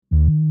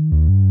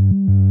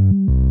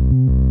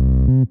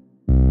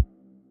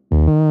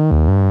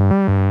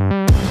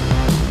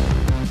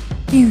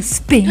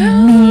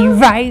Spin me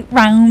right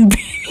round.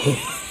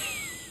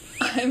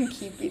 I'm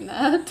keeping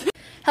that.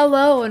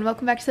 Hello, and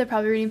welcome back to the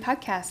Probably Reading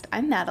Podcast.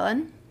 I'm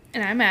Madeline.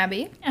 And I'm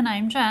Abby. And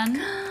I'm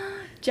Jen.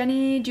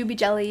 Jenny Jube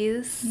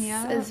Jellies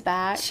is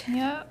back.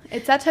 Yep.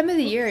 It's that time of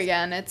the year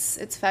again. It's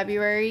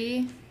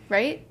February,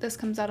 right? This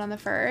comes out on the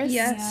 1st.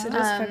 Yes, it is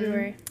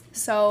February.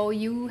 So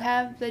you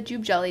have the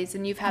Jube Jellies,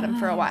 and you've had them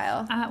for a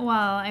while.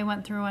 I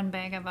went through one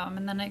bag of them,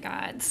 and then I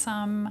got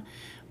some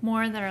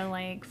more that are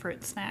like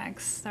fruit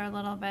snacks. They're a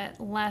little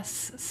bit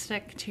less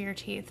stick to your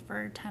teeth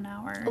for 10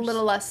 hours. A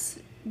little less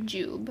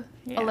jube,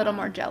 a little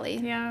more jelly.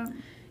 Yeah.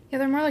 Yeah,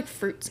 they're more like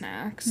fruit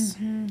snacks.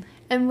 Mm-hmm.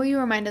 And will you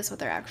remind us what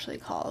they're actually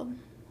called?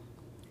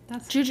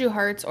 That's Juju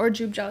Hearts or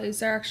Jube Jellies.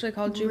 They're actually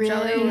called Jube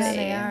Jellies. Yeah,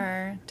 they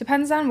are.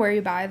 Depends on where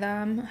you buy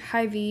them.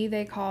 Hy-Vee,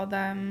 they call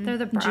them They're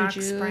the Brock's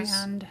Jujus.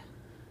 brand.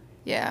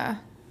 Yeah.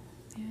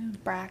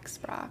 Brock's.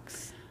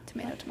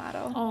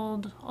 Tomato.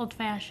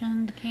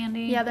 Old-fashioned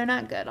candy. Yeah, they're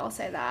not good, I'll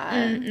say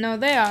that. No,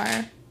 they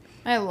are.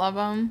 I love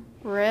them.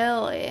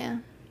 Really?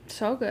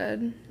 So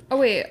good. Oh,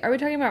 wait. Are we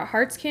talking about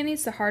Hearts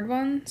candies, the hard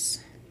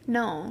ones?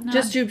 No.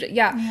 Just Jube.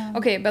 Yeah.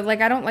 Okay, but like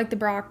I don't like the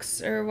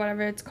Brock's or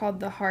whatever it's called,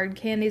 the hard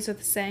candies with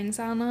the sayings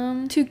on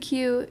them. Too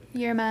cute.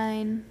 You're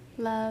mine.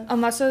 Love.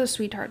 Unless they're the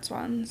Sweethearts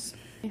ones.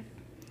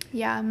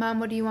 Yeah, Mom,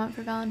 what do you want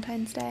for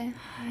Valentine's Day?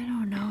 I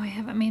don't know. I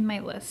haven't made my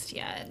list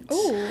yet.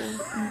 Oh.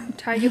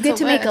 You get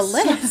to make a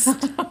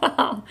list.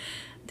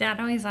 Dad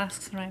always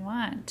asks what I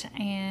want,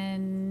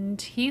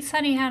 and he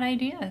said he had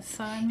ideas,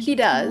 so He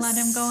does. Let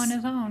him go on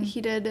his own.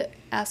 He did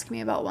ask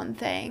me about one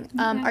thing.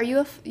 Okay. Are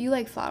you you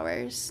like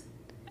flowers?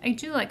 I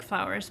do like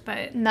flowers,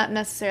 but Not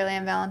necessarily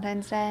on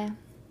Valentine's Day.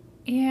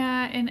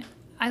 yeah, and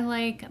I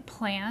like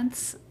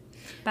plants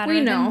better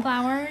We know. than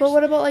flowers. But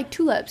what about like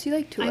tulips? You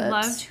like tulips? I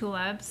love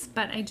tulips,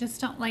 but I just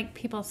don't like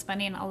people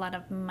spending a lot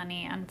of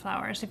money on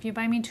flowers. If you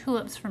buy me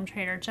tulips from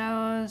Trader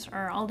Joe's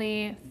or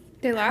Aldi,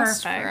 They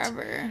last perfect.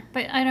 forever.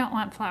 But I don't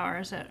want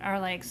flowers that are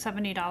like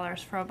 $70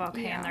 for a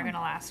bouquet and they're going to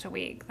last a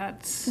week.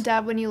 That's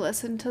Dad, when you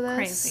listen to this,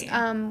 crazy.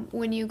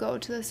 When you go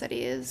to the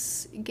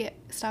cities,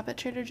 stop at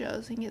Trader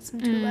Joe's and get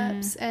some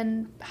tulips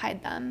and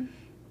hide them.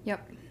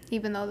 Yep.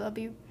 Even though they'll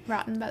be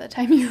rotten by the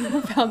time you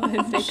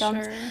Valentine's Day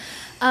comes. Sure.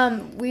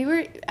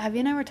 Abby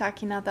and I were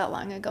talking not that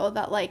long ago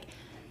that like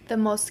the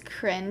most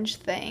cringe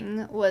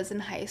thing was in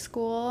high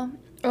school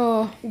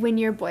Oh. when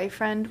your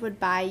boyfriend would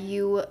buy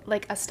you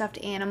like a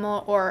stuffed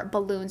animal or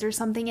balloons or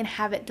something and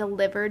have it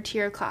delivered to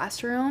your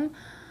classroom.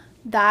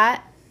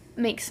 That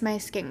makes my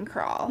skin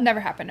crawl.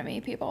 Never happened to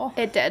me, people.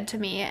 It did to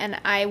me, and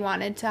I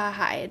wanted to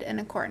hide in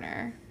a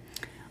corner.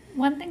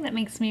 one thing that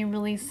makes me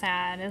really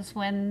sad is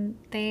when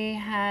they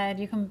had,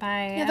 you can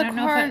buy, Yeah, I the don't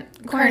know if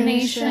it,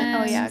 Carnation.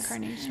 Oh yeah, carnations.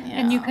 carnation.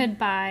 And you could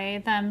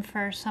buy them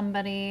for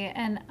somebody,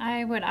 and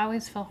I would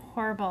always feel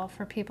horrible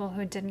for people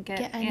who didn't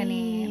get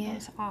any. It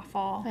was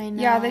awful. I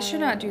know. Yeah, they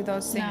should not do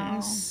those No.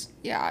 things.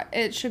 Yeah,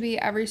 it should be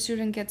every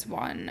student gets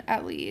one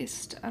at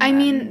least. And I then-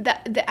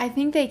 mean, I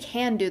think they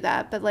can do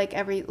that, but like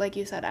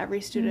you said,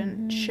 every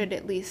student should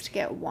at least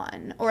get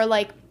one, or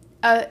like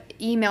a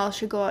email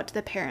should go out to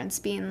the parents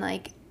being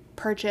like,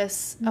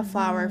 purchase a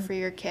flower for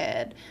your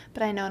kid.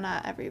 But I know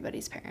not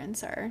everybody's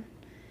parents are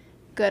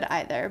good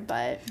either.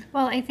 But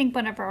Well, I think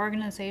whatever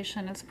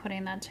organization is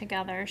putting that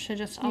together should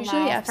just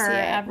Usually allow for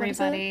FCA. What is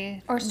it?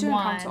 everybody Or student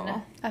one.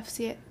 council.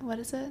 FCA, what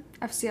is it?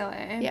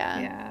 FCLA.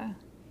 Yeah.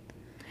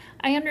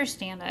 I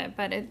understand it,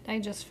 but I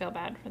just feel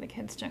bad for the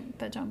kids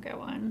that don't get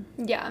one.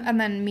 Yeah, And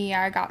then me,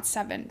 I got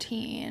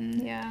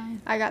 17. Yeah.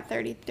 I got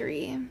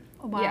 33.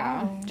 Wow.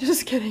 Yeah.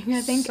 Just kidding. I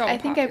think So I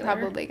popular.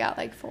 probably got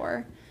like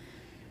 4.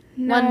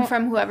 No, One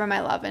from whoever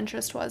my love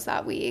interest was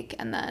that week,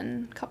 and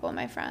then a couple of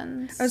my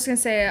friends. I was gonna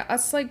say,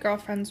 us like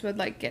girlfriends would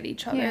like get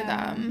each other Yeah.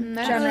 them.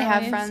 I didn't really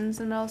have generally. friends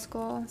in middle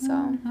school,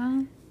 so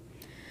Well,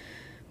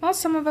 Well,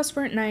 some of us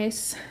weren't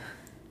nice.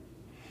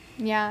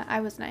 yeah, I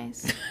was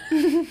nice.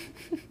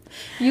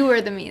 You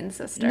were the mean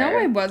sister. No,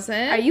 I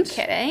wasn't. Are you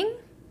kidding?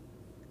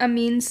 A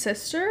mean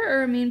sister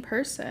or a mean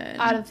person?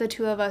 Out of the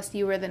two of us,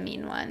 you were the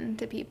mean one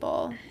to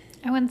people.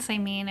 I wouldn't say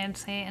mean, I'd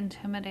say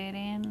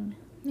intimidating.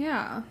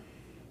 Yeah.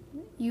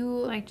 You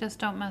Like, just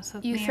don't mess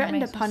with me. you or threatened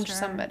my to punch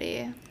sister.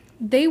 somebody.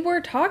 They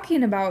were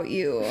talking about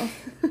you.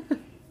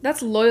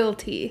 That's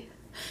loyalty.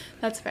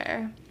 That's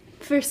fair.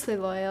 Fiercely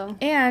loyal.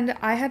 And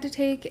I had to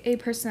take a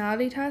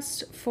personality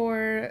test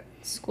for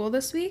school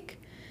this week.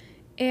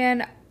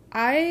 And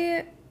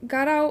I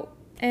got out,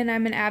 and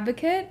I'm an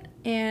advocate,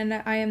 and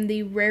I am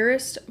the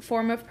rarest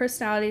form of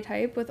personality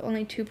type, with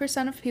only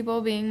 2% of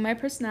people being my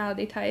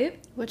personality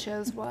type. Which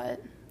is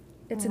what?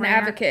 It's an Rare.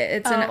 advocate.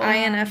 It's an Oh.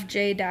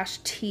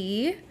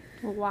 INFJ-T.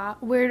 Wow.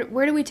 Where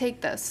do we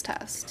take this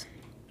test?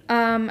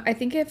 I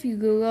think if you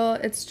Google,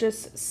 it's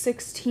just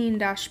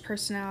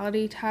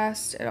 16-personality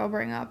test. It'll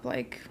bring up,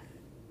 like,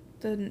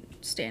 the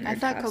standard I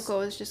thought test. Coco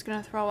was just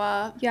gonna throw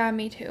up. Yeah,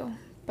 me too.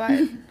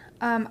 But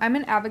I'm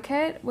an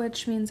advocate,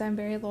 which means I'm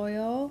very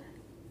loyal.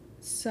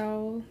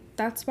 So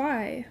that's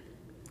why.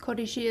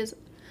 Cody, she is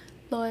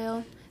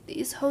loyal.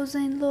 These hoes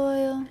ain't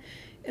loyal.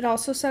 It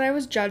also said I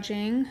was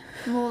judging.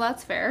 Well,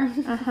 that's fair.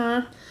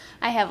 Uh-huh.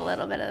 I have a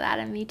little bit of that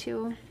in me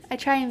too. I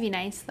try and be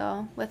nice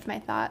though with my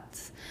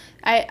thoughts.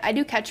 I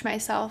do catch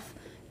myself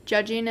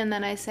judging, and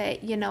then I say,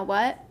 you know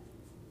what?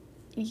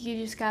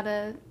 You just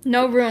gotta...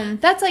 No room.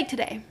 That's like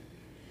today.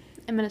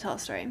 I'm gonna tell a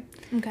story.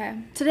 Okay.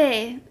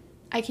 Today,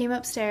 I came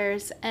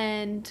upstairs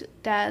and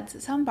Dad's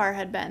soundbar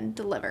had been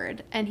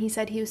delivered, and he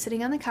said he was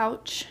sitting on the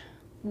couch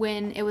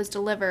when it was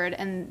delivered,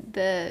 and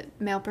the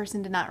mail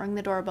person did not ring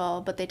the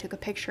doorbell, but they took a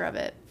picture of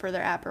it for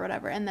their app or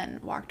whatever and then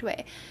walked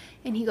away.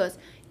 And he goes,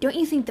 don't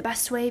you think the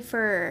best way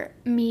for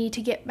me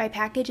to get my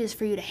package is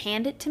for you to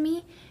hand it to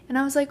me? And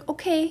I was like,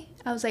 okay.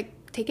 I was like,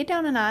 take it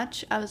down a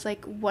notch. I was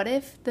like, what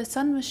if the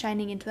sun was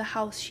shining into the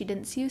house? She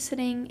didn't see you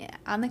sitting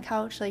on the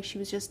couch, like she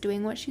was just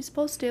doing what she's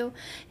supposed to.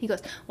 He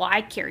goes, well,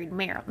 I carried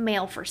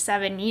mail for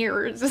 7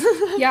 years.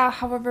 Yeah,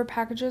 however,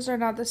 packages are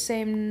not the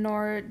same,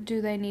 nor do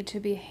they need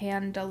to be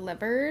hand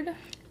delivered.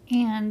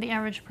 And the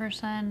average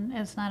person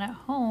is not at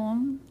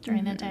home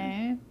during the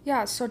day.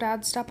 Yeah, so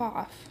Dad, step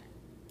off.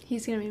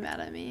 He's gonna be mad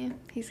at me.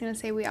 He's gonna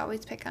say we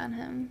always pick on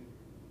him.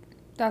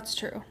 That's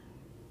true.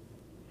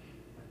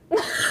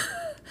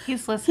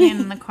 He's listening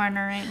in the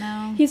corner right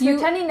now. He's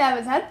pretending to have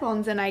his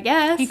headphones in, I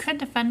guess. He could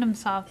defend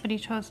himself, but he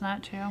chose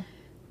not to.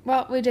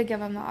 Well, we did give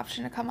him the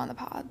option to come on the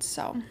pod,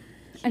 so...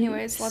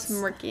 Anyways, let's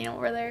smirking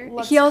over there.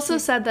 Let's he also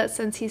said that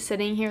since he's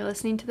sitting here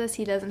listening to this,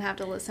 he doesn't have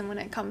to listen when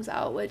it comes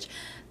out, which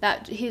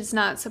that he's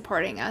not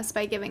supporting us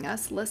by giving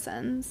us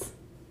listens.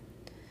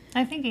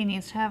 I think he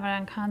needs to have it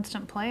on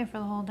constant play for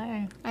the whole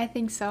day. I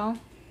think so.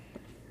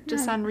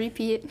 Just on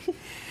repeat.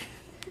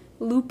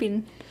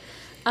 Looping.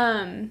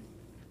 But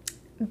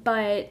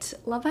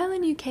Love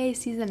Island UK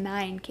season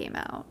 9 came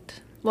out.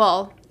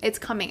 Well, it's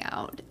coming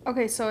out.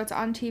 Okay, so it's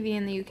on TV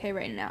in the UK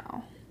right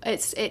now.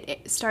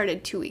 It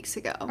started 2 weeks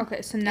ago.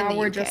 Okay, so now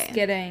we're just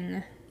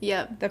getting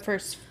the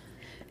first...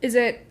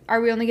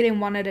 Are we only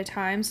getting one at a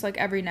time? So, like,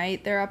 every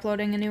night they're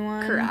uploading a new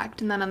one?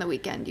 Correct. And then on the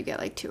weekend you get,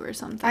 like, 2 or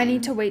something. I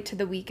need to wait to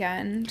the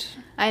weekend.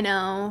 I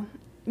know.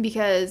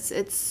 Because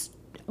it's...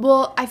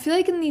 Well, I feel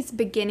like in these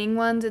beginning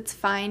ones, it's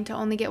fine to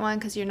only get one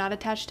because you're not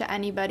attached to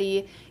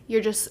anybody.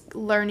 You're just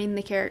learning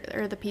the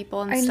character or the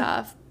people and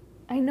stuff.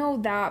 I know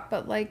that,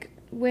 but, like,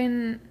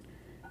 when...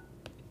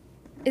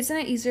 Isn't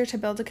it easier to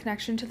build a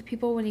connection to the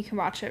people when you can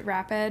watch it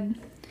rapid?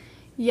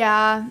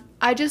 Yeah,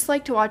 I just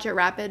like to watch it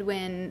rapid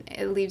when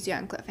it leaves you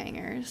on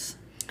cliffhangers.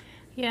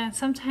 Yeah,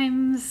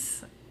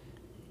 sometimes,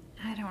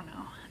 I don't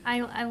know.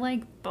 I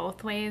like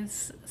both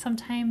ways.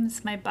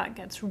 Sometimes my butt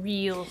gets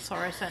real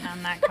sore sitting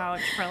on that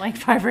couch for like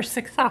 5 or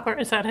 6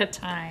 hours at a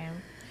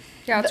time.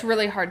 Yeah, it's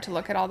really hard to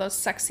look at all those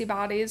sexy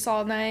bodies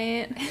all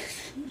night.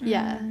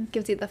 Yeah,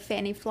 gives you the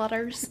fanny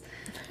flutters.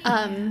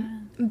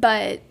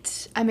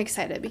 But I'm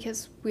excited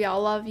because we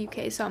all love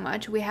UK so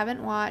much. We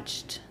haven't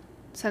watched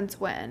since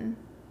when?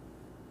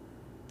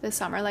 This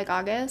summer, like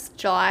August,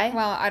 July?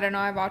 Well, I don't know.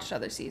 I've watched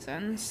other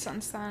seasons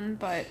since then,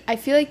 but... I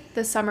feel like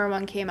the summer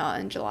one came out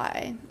in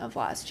July of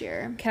last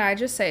year. Can I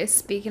just say,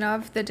 speaking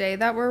of the day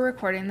that we're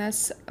recording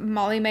this,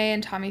 Molly May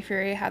and Tommy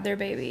Fury had their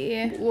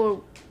baby.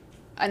 Well,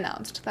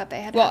 announced that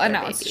they had their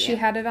baby. She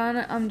had it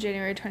on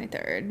January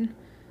 23rd.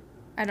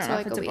 I don't know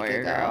if it's a boy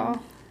or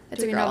girl.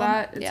 It's Do we a girl. know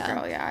that? It's yeah. a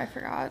girl, yeah, I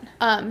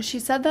forgot. She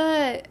said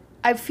that...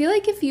 I feel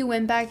like if you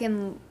went back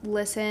and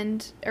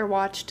listened or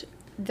watched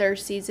their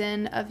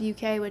season of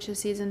UK, which is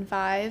season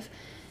 5,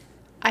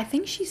 I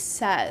think she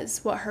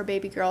says what her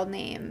baby girl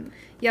name.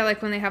 Yeah,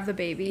 like when they have the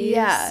babies.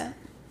 Yeah,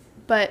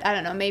 but I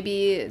don't know,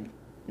 maybe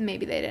they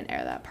didn't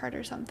air that part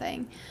or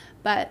something,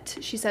 but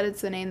she said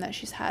it's the name that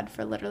she's had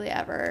for literally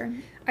ever.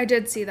 I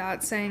did see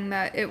that, saying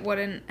that it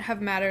wouldn't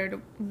have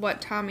mattered what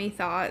Tommy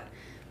thought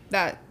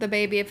that the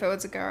baby, if it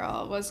was a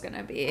girl, was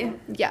gonna be.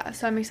 Yeah,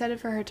 so I'm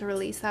excited for her to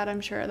release that. I'm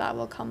sure that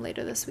will come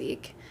later this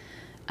week.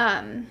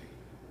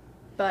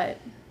 But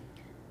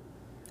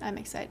I'm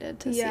excited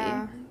to see.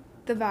 Yeah,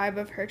 the vibe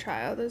of her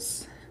child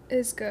is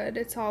good.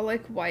 It's all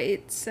like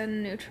whites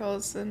and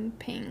neutrals and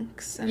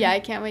pinks. And... Yeah, I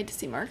can't wait to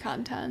see more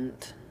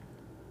content.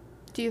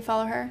 Do you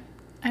follow her?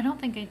 I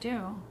don't think I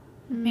do.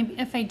 Maybe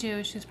if I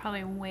do, she's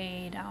probably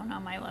way down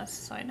on my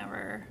list, so I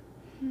never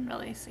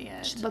really see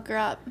it. Should look her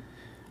up.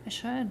 I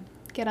should.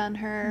 Get on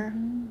her,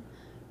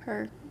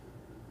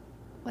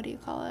 what do you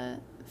call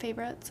it?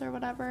 Favorites or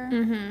whatever,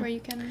 where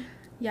you can...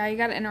 Yeah, you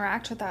gotta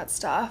interact with that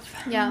stuff.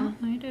 Yeah.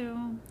 I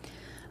do.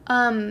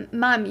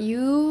 Mom,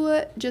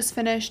 you just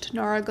finished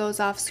Nora Goes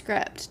Off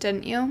Script,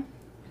 didn't you?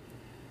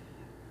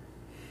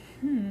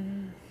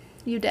 You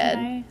did. Did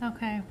I?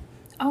 Okay.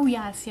 Oh,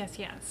 yes,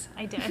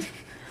 I did.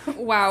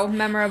 Wow,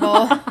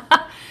 memorable.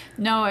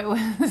 No, it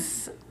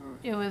was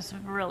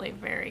really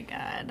very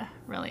good.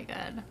 Really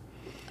good.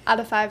 Out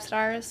of 5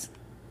 stars?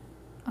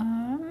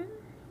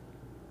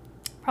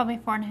 Probably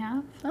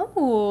 4.5.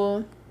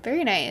 Oh,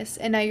 very nice.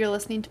 And now you're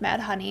listening to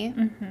Mad Honey,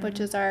 which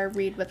is our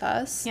read with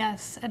us.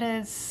 Yes, it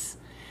is.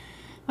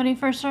 When I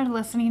first started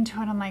listening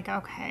to it, I'm like,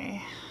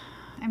 okay,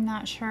 I'm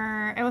not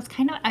sure.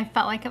 I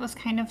felt like it was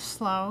kind of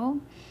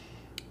slow,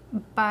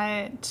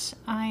 but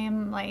I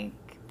am like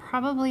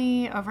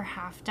probably over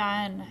half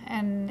done,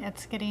 and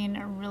it's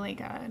getting really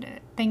good.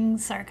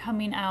 Things are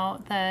coming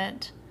out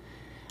that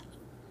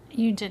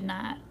you did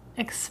not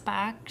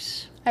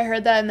expect. I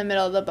heard that in the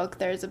middle of the book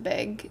there's a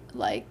big,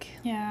 like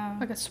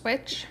Like a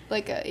switch.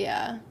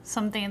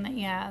 Something that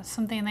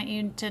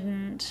you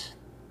didn't.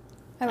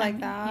 I like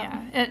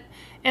that. Yeah,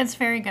 it's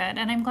very good,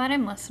 and I'm glad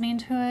I'm listening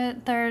to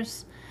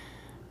it.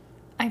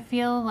 I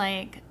feel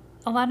like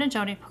a lot of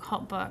Jodi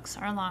Picoult books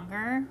are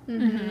longer,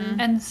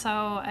 and so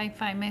I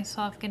find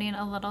myself getting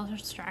a little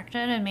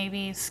distracted and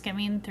maybe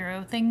skimming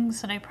through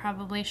things that I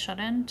probably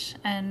shouldn't,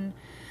 and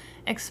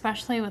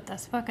especially with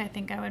this book, I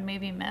think I would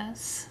maybe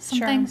miss some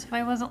things if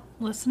I wasn't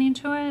listening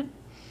to it.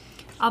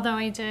 Although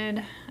I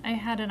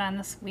had it on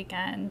this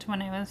weekend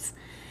when I was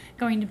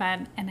going to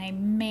bed, and I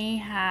may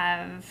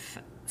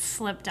have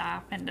slipped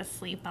off into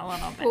sleep a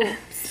little bit.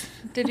 Oops.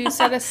 Did you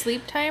set a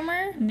sleep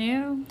timer?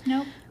 Nope.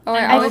 Oh,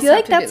 I feel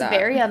like that's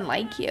very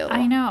unlike you.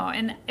 I know.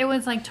 And it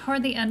was like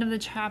toward the end of the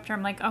chapter,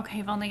 I'm like, okay,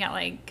 I've only got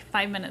like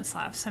 5 minutes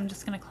left, so I'm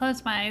just going to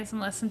close my eyes and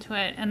listen to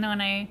it. And then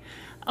when I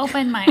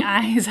opened my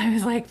eyes, I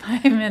was like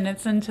 5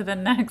 minutes into the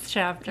next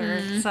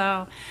chapter.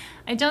 So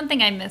I don't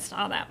think I missed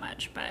all that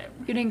much, but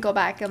you didn't go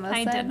back and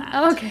listen? I did not.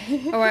 Oh,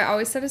 okay. Oh, I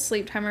always set a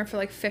sleep timer for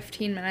like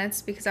 15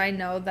 minutes because I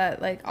know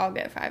that like I'll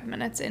get 5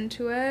 minutes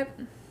into it.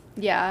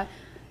 Yeah.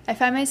 I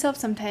find myself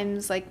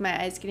sometimes like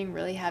my eyes getting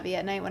really heavy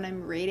at night when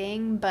I'm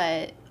reading,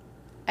 but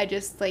I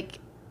just like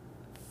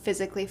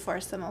physically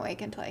force them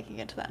awake until I can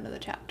get to the end of the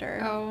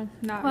chapter. Oh,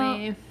 not Well,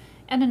 me.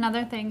 And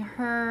another thing,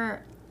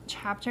 her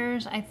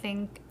chapters, I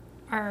think,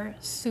 are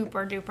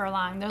super duper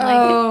long. They're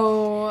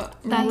like,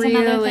 that's really?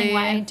 another thing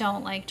why I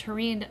don't like to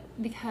read,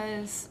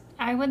 because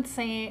I would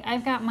say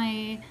I've got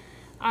my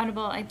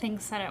Audible, I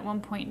think, set at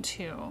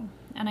 1.2.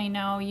 And I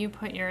know you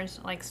put yours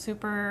like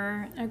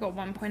super I go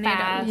 1.8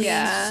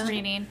 fast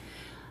reading.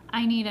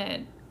 I need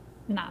it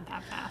not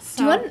that fast. So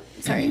Do you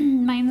want... Sorry.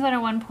 mine's at a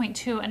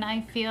 1.2, and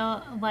I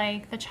feel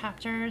like the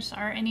chapters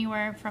are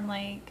anywhere from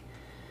like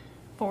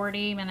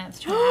 40 minutes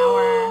to an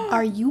hour.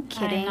 Are you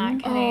kidding? I'm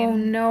not kidding. Oh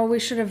no, we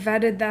should have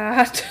vetted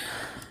that.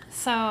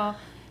 So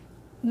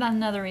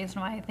another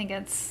reason why I think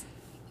it's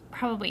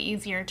probably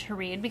easier to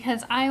read,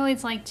 because I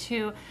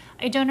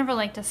don't ever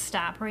like to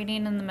stop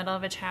reading in the middle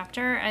of a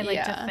chapter. I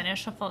like to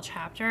finish a full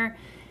chapter,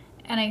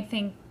 and I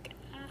think,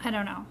 I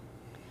don't know.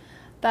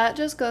 That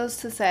just goes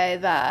to say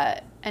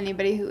that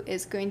anybody who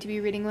is going to be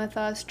reading with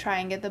us, try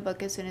and get the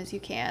book as soon as you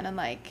can and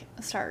like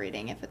start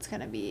reading if it's going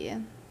to be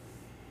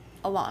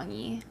a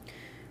longie.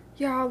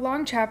 Yeah,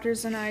 long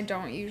chapters and I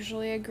don't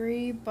usually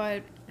agree,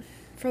 but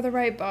for the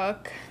right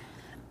book.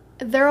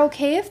 They're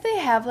okay if they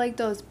have like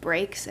those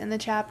breaks in the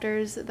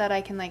chapters that I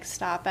can like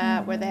stop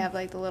at, where they have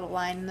like the little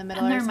line in the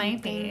middle And or there something.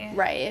 might be.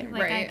 Right.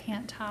 Like, I Right.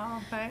 can't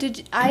tell,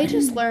 but I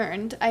just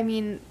learned, I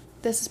mean,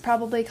 this is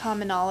probably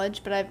common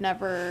knowledge, but I've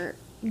never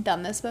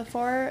done this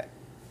before.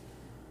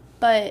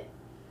 But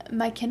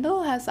my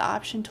Kindle has the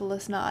option to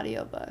listen to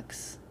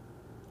audiobooks.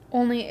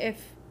 Only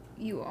if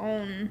you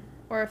own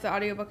or if the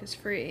audiobook is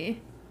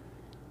free.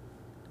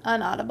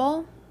 On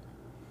Audible?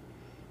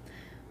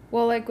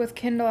 Well, like with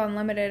Kindle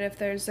Unlimited, if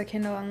there's a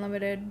Kindle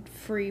Unlimited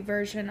free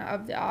version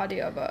of the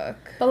audiobook.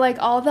 But like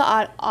all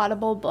the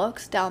Audible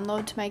books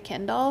download to my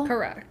Kindle.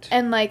 Correct.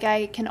 And like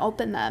I can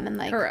open them and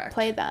like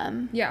play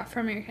them. Yeah,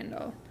 from your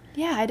Kindle.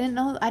 Yeah, I didn't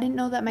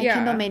know that my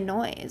Kindle made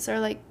noise or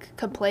like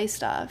could play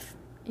stuff.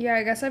 Yeah,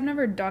 I guess I've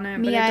never done it,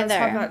 Me but it does either.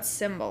 have that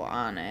symbol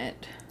on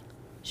it.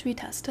 Should we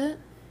test it?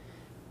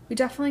 We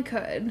definitely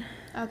could.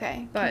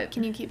 Okay. But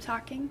can you keep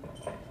talking?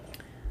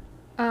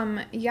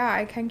 Yeah,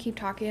 I can keep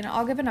talking.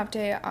 I'll give an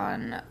update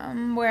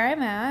on where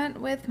I'm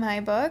at with my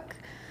book.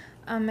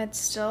 It's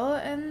still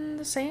in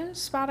the same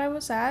spot I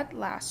was at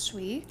last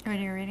week. what are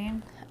you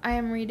reading? I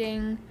am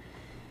reading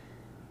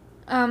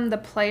The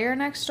Player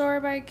Next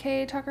Door by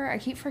Kay Tucker. I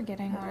keep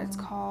forgetting what it's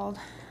called.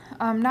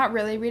 Not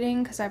really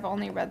reading because I've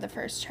only read the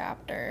first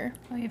chapter.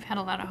 Well, you've had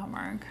a lot of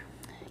homework.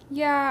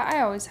 Yeah,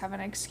 I always have an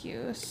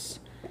excuse.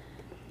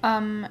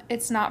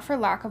 It's not for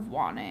lack of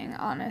wanting,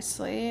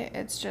 honestly.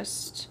 It's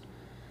just,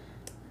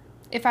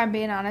 if I'm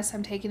being honest,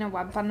 I'm taking a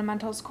web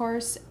fundamentals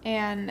course,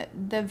 and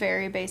the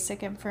very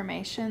basic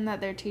information that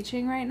they're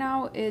teaching right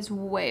now is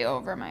way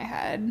over my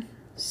head.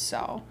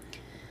 So,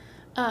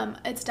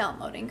 It's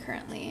downloading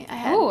currently. I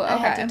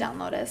had to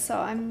download it,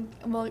 so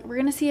we're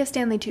gonna see if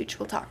Stanley Tucci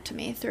will talk to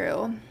me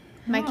through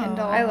my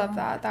Kindle. I love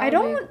that. I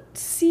don't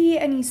see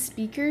any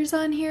speakers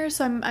on here,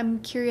 so I'm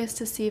curious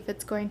to see if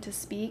it's going to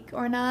speak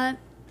or not.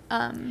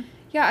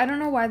 Yeah, I don't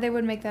know why they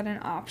would make that an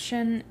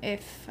option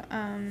if,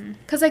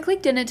 Because I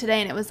clicked in it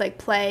today and it was like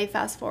play,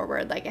 fast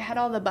forward. Like it had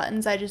all the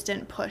buttons. I just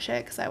didn't push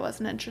it because I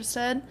wasn't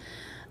interested.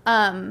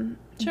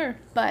 Sure.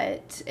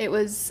 But I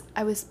was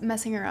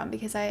messing around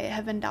because I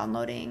have been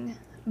downloading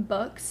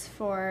books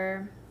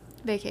for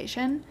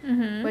vacation.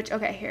 Mm-hmm. Which,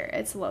 okay, here,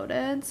 it's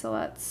loaded. So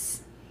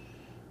let's...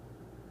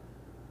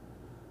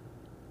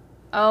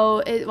 Oh,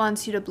 it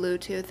wants you to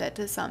Bluetooth it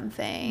to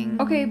something.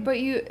 Okay, but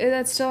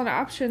that's still an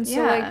option. So,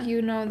 Yeah. like,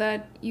 you know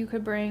that you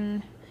could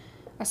bring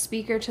a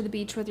speaker to the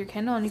beach with your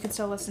Kindle and you could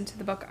still listen to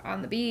the book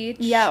on the beach.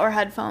 Yeah, or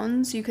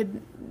headphones. You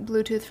could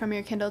Bluetooth from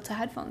your Kindle to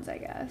headphones, I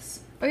guess.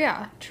 Oh,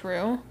 yeah,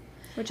 true.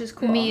 which is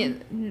cool. Me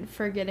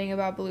forgetting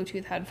about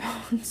Bluetooth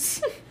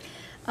headphones.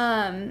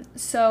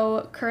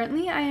 So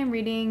currently I am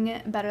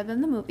reading Better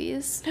Than the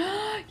Movies.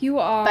 You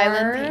are? By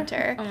Lynn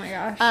Painter. Oh my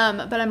gosh.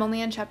 But I'm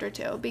only on chapter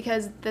 2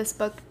 because this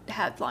book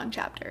had long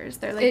chapters.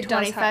 They're like It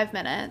does 25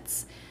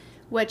 minutes,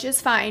 which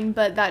is fine,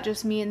 but that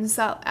just means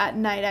that at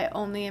night I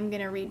only am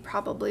going to read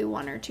probably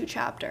 1 or 2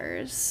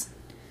 chapters.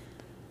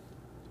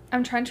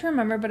 I'm trying to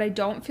remember, but I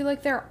don't feel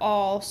like they're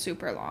all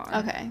super long.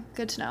 Okay,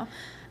 good to know.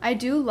 I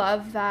do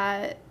love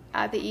that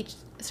at the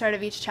start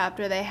of each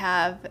chapter they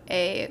have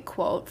a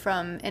quote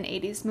from an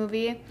 80s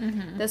movie.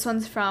 Mm-hmm. This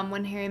one's from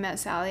When Harry Met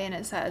Sally, and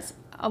it says,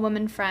 "A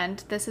woman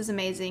friend, this is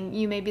amazing.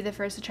 You may be the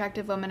first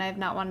attractive woman I've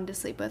not wanted to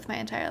sleep with my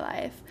entire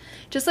life."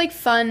 Just like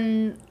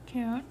fun.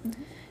 Cute.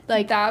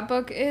 Like that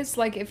book is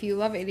like, if you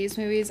love 80s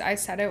movies, I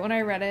said it when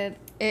I read it,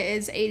 it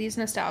is 80s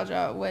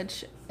nostalgia,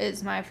 which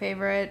is my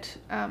favorite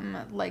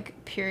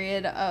like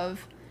period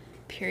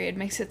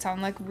makes it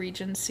sound like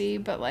Regency,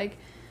 but like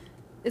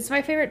it's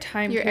my favorite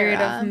time Your period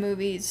era. of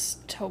movies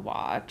to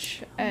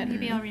watch. And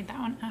Maybe I'll read that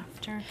one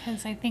after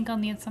because I think I'll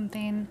need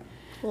something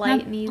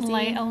Light and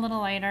easy. a little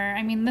lighter.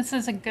 I mean, this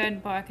is a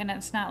good book and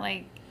it's not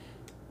like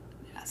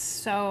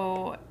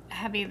so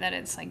heavy that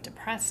it's like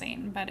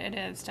depressing, but it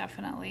is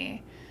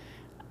definitely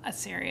a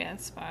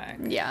serious book.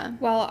 Yeah.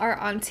 Well, our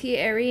auntie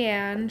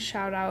Ariane,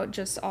 shout out,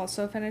 just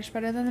also finished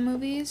Better Than the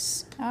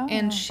Movies. Oh.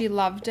 And she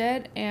loved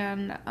it.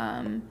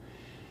 And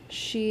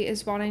she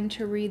is wanting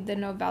to read the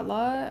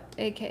novella,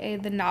 aka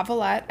the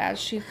novelette, as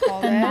she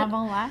called The it.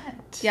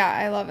 novelette. Yeah,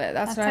 I love it.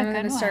 That's what That's a I'm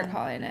going to good start one.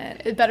 calling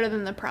it. Better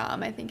Than the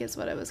Prom, I think is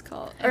what it was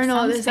called. It Or no,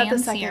 sounds is that the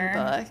fancier.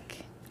 second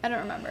book? I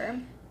don't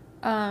remember.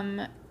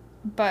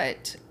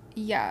 But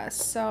yeah,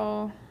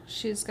 so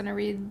she's going to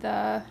read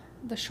the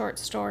short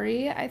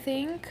story, I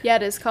think. Yeah,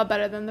 it is called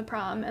Better Than the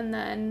Prom. And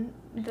then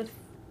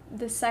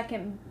the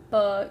second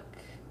book,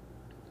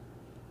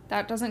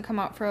 That doesn't come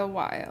out for a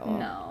while.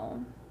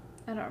 no.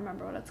 I don't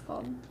remember what it's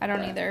called. I don't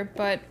But- either,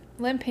 but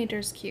Lynn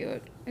Painter's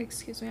cute.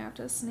 Excuse me, I have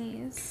to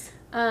sneeze.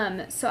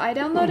 So I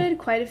downloaded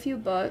quite a few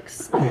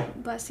books.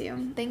 Bless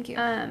you. Thank you.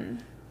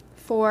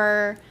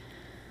 For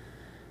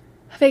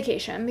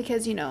vacation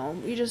because, you know,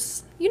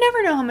 you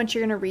never know how much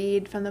you're going to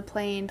read from the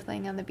plane to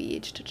laying on the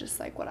beach to just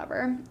like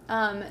whatever.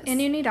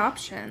 And you need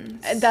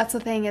options. That's the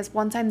thing is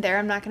once I'm there,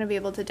 I'm not going to be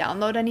able to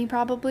download any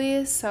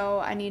probably. So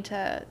I need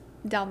to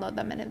download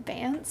them in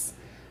advance.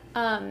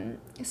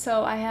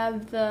 So I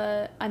have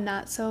A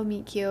Not So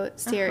Meet Cute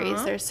series.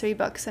 Uh-huh. There's 3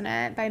 books in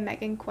it by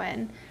Megan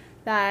Quinn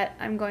that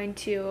I'm going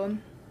to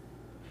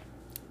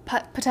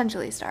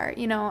potentially start.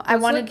 You know, I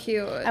wanted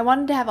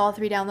to have all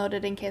 3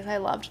 downloaded in case I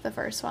loved the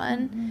first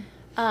one.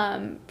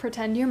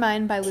 Pretend You're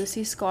Mine by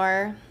Lucy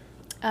Score.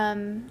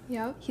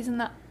 Yep. He's in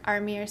the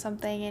army or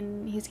something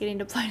and he's getting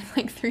deployed in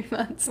like 3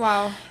 months.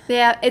 Wow.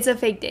 Yeah, it's a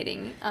fake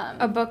dating.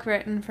 A book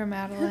written for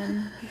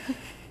Madeline.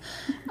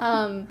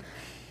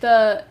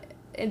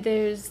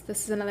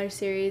 This is another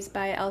series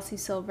by Elsie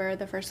Silver.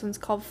 The first one's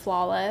called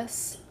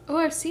Flawless. Oh,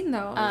 I've seen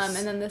those. And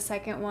then the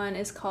second one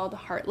is called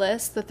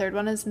Heartless. The third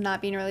one is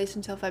not being released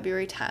until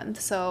February 10th,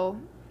 so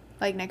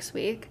like next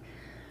week.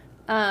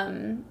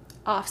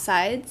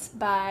 Offsides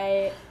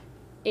by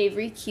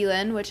Avery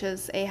Keelan, which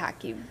is a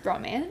hacky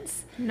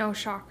romance. No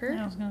shocker.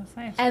 I was going to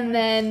say. And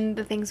then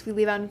The Things We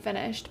Leave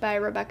Unfinished by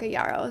Rebecca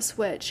Yarros,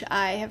 which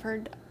I have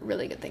heard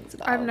really good things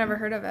about. I've never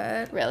heard of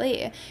it.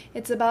 Really?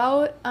 It's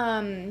about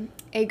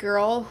a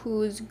girl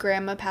whose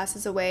grandma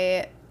passes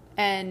away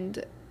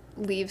and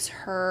leaves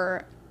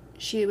her.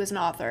 She was an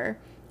author,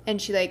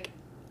 and she like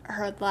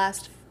her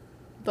last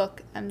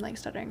book. I'm like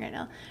stuttering right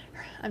now.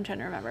 I'm trying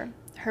to remember.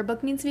 Her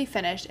book needs to be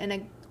finished, and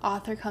an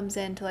author comes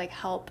in to like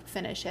help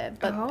finish it,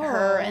 but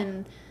her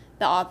and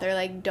the author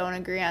like don't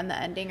agree on the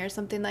ending or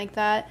something like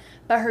that.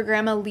 But her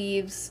grandma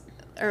leaves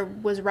or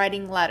was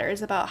writing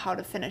letters about how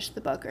to finish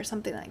the book or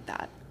something like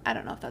that. I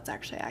don't know if that's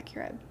actually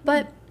accurate,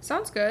 but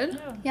Sounds good.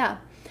 yeah,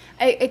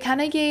 it kind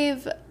of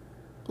gave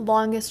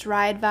Longest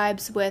Ride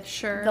vibes with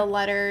Sure. the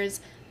letters,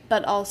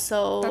 but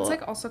also That's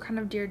like also kind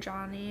of Dear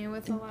Johnny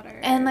with the letters.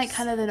 and like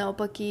kind of the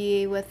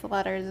Notebooky with the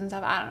letters and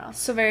stuff. I don't know.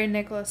 So very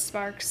Nicholas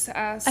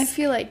Sparks-esque. I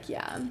feel like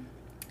yeah.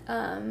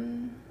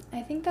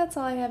 I think that's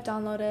all I have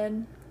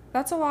downloaded.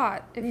 That's a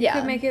lot. If you Yeah.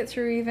 could make it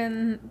through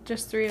even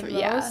just 3 of those.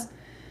 Yeah,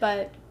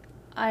 but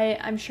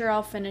I'm sure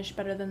I'll finish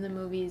Better Than the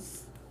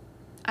Movies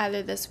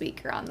either this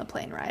week or on the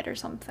plane ride or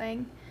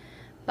something.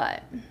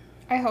 But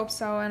I hope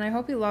so, and I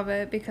hope you love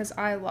it because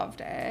I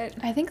loved it.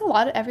 I think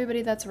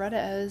everybody that's read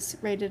it has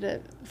rated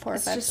it 4 or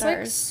 5 It's just stars.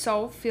 like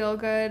so feel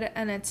good,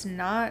 and it's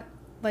not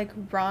like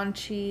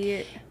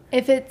raunchy.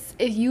 If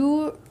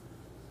you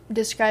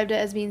described it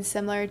as being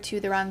similar to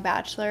The Wrong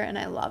Bachelor, and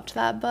I loved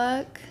that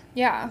book,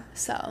 Yeah,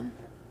 so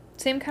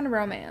same kind of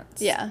romance.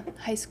 yeah,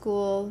 high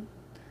school.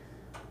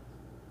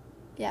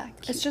 Yeah,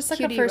 It's just like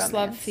a cutie first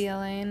love romance.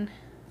 feeling,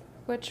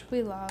 which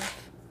we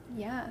love.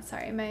 Yeah,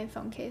 sorry, my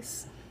phone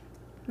case.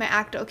 My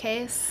Acto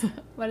case.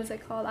 What is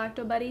it called?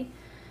 Acto Buddy.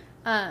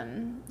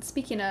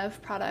 Speaking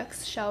of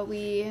products, shall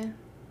we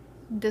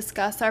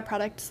discuss our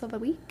products of the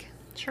week?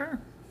 Sure.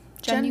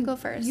 Jen, you go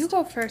first. You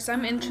go first.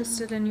 I'm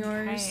interested in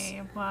yours.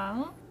 Okay,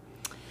 well,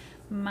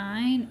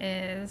 mine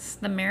is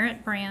the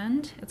Merit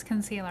brand. It's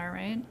concealer,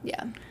 right?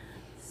 Yeah.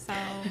 So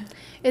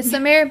It's the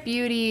Merit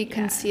Beauty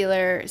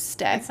concealer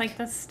stick. it's like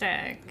the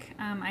stick.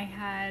 I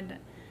had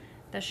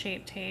the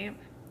Shape Tape,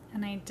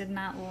 and I did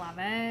not love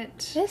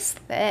it. It's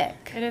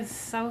thick. It is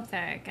so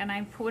thick, and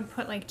I would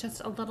put like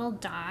just a little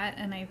dot,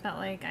 and I felt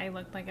like I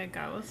looked like a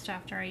ghost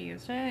after I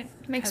used it.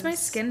 Makes my 'cause-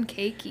 skin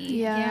cakey.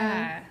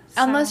 Yeah.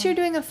 Unless so- you're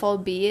doing a full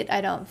beat,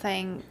 I don't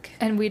think.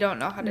 And we don't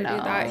know how to do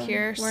that No,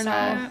 here. we're so.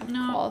 not.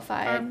 no,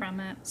 qualified. Far from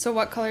it. So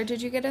what color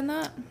did you get in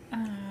that?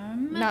 Not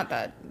Not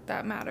that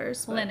that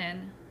matters. But,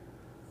 linen.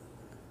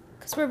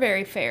 Because we're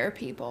very fair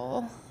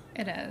people.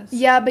 It is.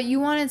 Yeah, but you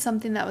wanted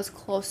something that was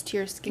close to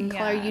your skin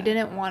color. Yeah. You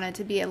didn't want it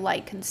to be a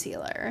light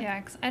concealer.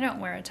 Yeah, 'cause I don't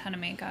wear a ton of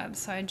makeup,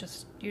 so I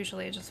just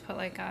usually just put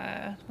like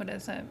a, what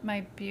is it?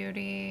 My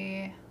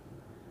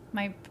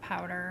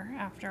powder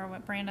after,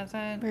 what brand is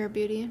it? Rare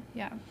Beauty.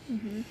 Yeah.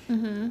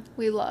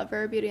 We love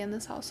Rare Beauty in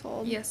this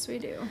household. Yes, we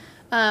do.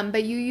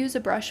 But you use a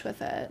brush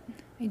with it.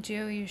 I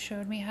do. You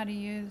showed me how to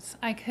use.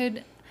 I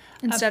could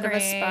Instead of a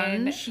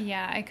upgrade- sponge?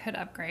 Yeah, I could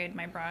upgrade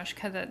my brush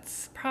because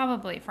it's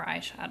probably for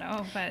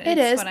eyeshadow, but It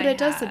it's is, what but I it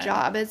does the had.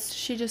 job.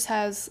 She just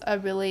has a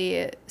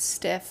really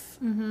stiff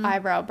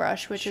eyebrow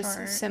brush, which Short,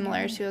 is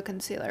similar yeah. to a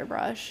concealer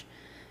brush.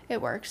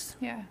 It works.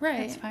 Yeah,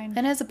 Right. It's fine.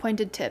 And it has a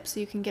pointed tip so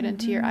you can get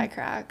into your eye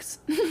cracks.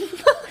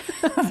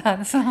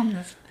 that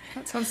sounds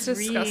That sounds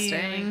really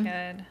disgusting.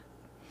 good.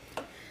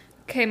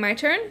 Okay, my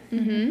turn?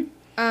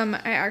 Mm-hmm.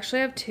 I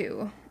actually have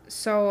two.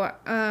 So,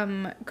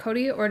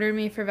 Cody ordered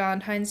me for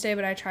Valentine's Day,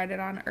 but I tried it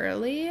on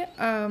early.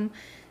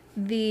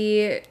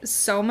 The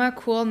Soma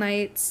Cool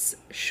Nights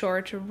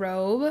short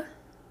robe.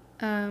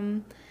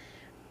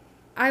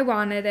 I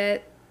wanted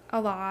it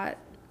a lot.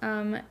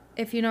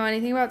 If you know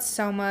anything about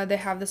Soma, they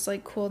have this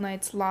like Cool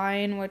Nights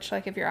line, which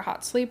like if you're a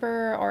hot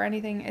sleeper or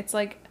anything, it's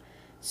like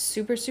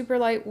super super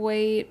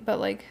lightweight, but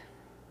like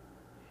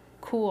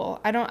cool.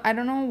 I don't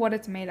know what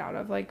it's made out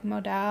of, like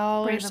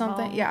modal or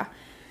something. Breathable. Yeah.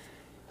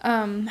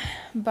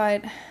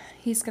 But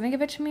he's gonna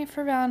give it to me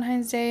for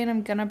Valentine's Day, and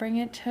I'm gonna bring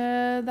it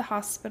to the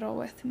hospital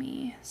with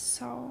me.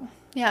 So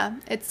Yeah,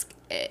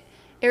 it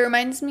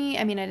reminds me,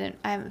 I mean,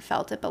 I haven't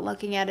felt it, but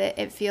looking at it,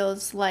 it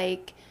feels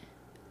like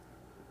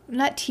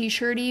not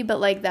t-shirty,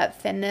 but like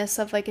that thinness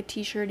of like a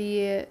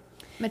t-shirty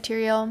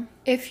material.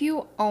 if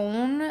you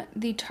own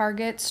the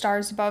Target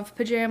Stars Above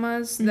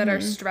pajamas that are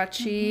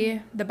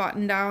stretchy, the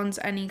button downs,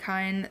 any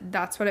kind,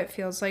 that's what it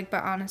feels like,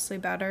 but honestly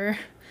better.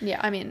 Yeah,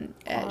 I mean,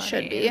 it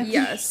should be. Quality.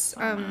 Yes,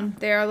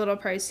 they are a little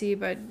pricey,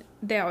 but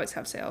they always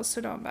have sales,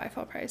 so don't buy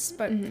full price.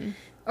 But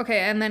okay,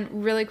 and then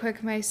really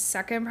quick, my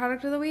second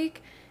product of the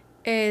week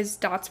is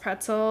Dots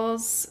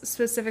Pretzels,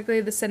 specifically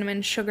the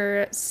cinnamon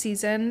sugar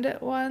seasoned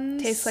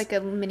ones. Tastes like a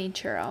mini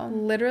churro.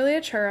 literally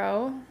a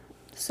churro.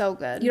 So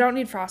good. You don't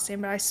need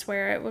frosting, but I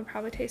swear it would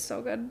probably taste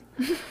so good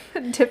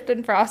dipped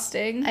in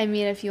frosting. I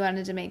mean, if you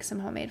wanted to make some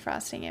homemade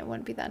frosting, it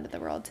wouldn't be the end of the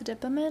world to dip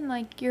them in.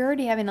 Like, you're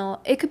already having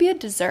it could be a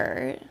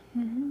dessert.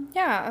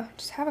 Yeah,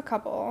 just have a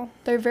couple.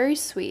 They're very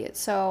sweet.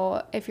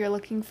 So if you're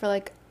looking for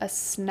like a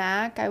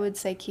snack, I would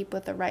say keep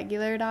with the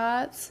regular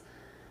Dots.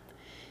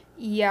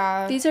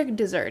 Yeah. These are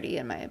desserty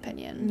in my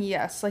opinion.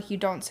 Yes, like you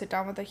don't sit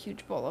down with a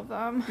huge bowl of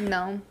them.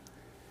 No.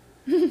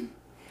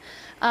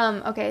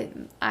 Okay,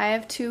 I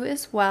have two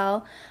as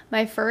well.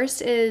 My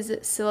first is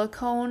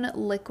silicone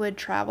liquid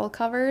travel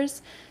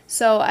covers.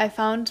 So I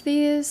found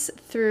these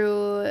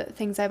through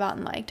things I bought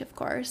and liked, of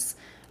course.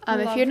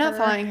 If Love you're not her.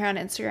 following her on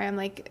Instagram,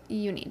 like,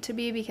 you need to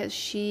be, because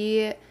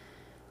she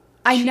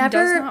She never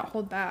does not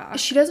hold back.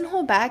 she doesn't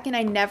hold back, and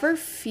I never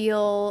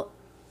feel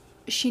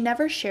she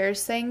never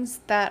shares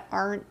things that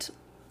aren't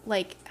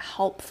like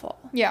helpful.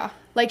 Yeah.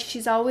 Like,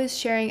 she's always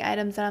sharing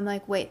items that I'm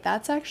like, wait,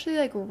 that's actually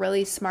like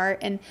really smart,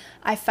 and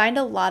I find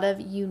a lot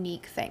of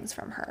unique things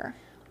from her.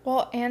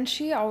 Well, and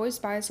she always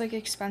buys like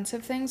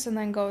expensive things and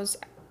then goes,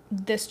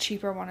 this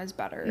cheaper one is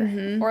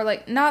better. Or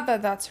like, not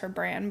that that's her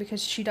brand,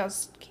 because she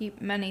does keep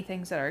many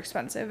things that are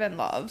expensive and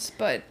loves,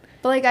 but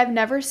But like,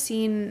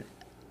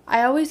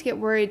 I always get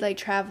worried, like,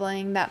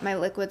 traveling, that my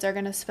liquids are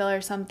gonna spill or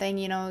something.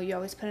 You know, you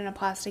always put in a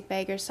plastic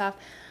bag or stuff,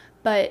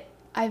 but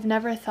I've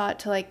never thought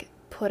to like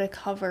put a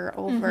cover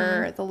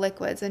over the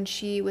liquids. And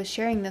she was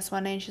sharing this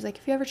one night, and she's like,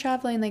 if you're ever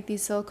traveling, like,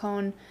 these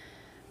silicone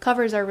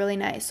covers are really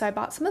nice. So I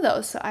bought some of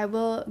those, so I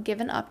will give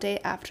an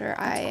update after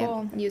I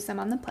cool. use them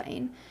on the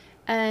plane.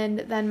 And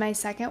then my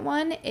second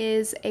one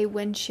is a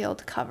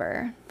windshield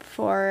cover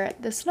for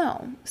the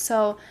snow.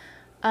 So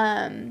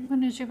When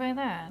did you buy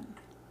that?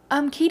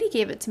 Katie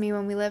gave it to me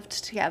when we lived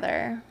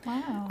together.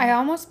 Wow. I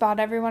almost bought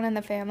everyone in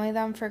the family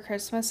them for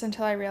Christmas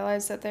until I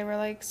realized that they were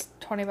like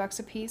 $20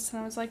 a piece,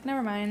 and I was like,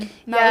 never mind.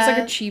 And that was like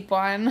Yeah. a cheap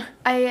one.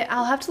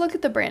 I'll have to look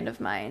at the brand of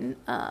mine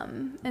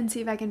and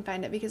see if I can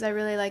find it, because I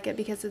really like it,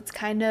 because it's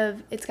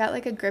got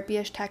like a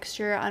grippy-ish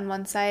texture on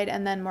one side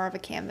and then more of a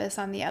canvas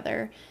on the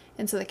other,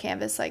 and so the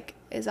canvas like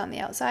is on the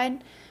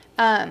outside.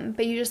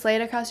 But you just lay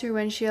it across your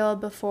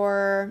windshield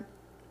before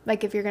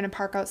like if you're going to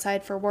park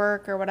outside for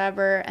work or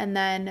whatever, and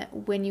then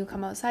when you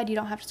come outside, you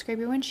don't have to scrape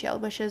your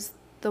windshield, which is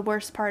the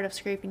worst part of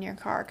scraping your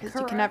car because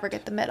you can never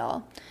get the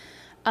middle.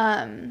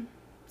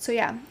 So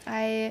yeah,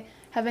 I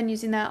have been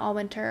using that all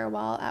winter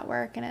while at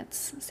work, and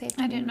it's safe.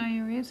 I didn't know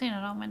you were using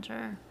it all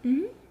winter.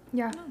 Mm-hmm.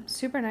 Yeah,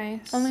 super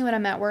nice. Only when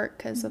I'm at work,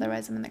 because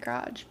otherwise I'm in the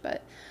garage.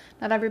 But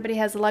not everybody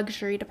has the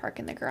luxury to park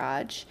in the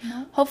garage.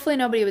 No. Hopefully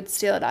nobody would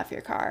steal it off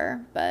your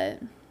car,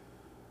 but...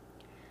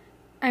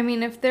 I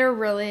mean, if they're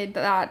really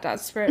that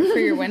desperate for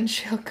your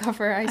windshield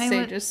cover, I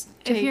say just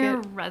take it. If you're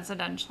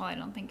residential, I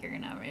don't think you're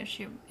going to have an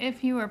issue.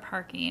 If you were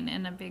parking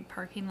in a big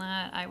parking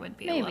lot, I would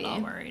be a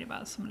little worried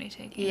about somebody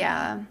taking it.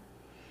 Yeah.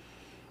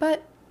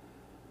 But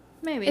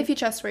maybe. If you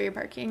trust where you're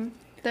parking,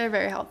 they're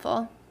very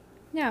helpful.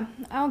 Yeah,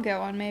 I'll get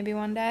one maybe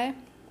one day.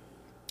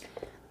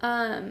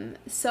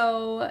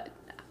 So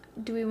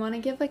do we want to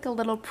give like a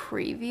little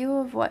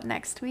preview of what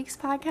next week's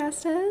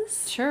podcast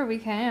is? Sure, we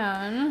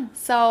can.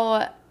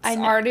 So It's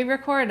already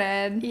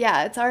recorded.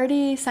 Yeah, it's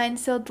already signed,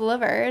 sealed,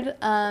 delivered.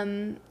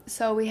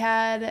 So we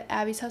had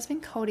Abby's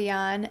husband Cody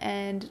on,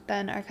 and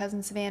then our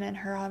cousin Savannah and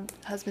her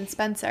husband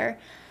Spencer.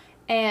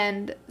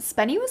 And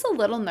Spenny was a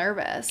little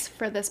nervous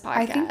for this podcast.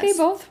 I think they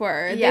both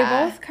were.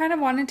 Yeah. They both kind of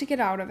wanted to get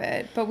out of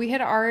it, but we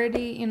had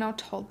already,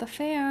 told the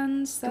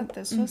fans that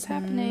this was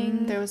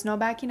happening. There was no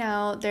backing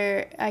out.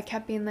 I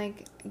kept being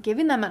like,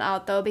 giving them an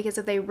out though, because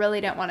if they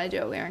really didn't want to do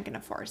it, we weren't going to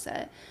force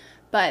it.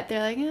 But they're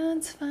like, oh,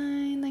 it's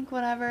fine, like,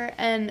 whatever.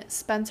 And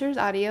Spencer's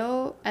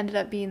audio ended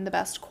up being the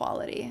best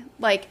quality.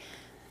 Like,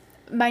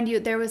 mind you,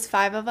 there was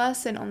 5 of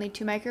us and only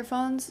 2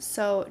 microphones.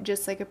 So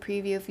just like a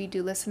preview, if you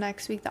do listen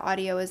next week, the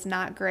audio is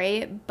not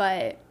great,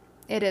 but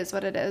it is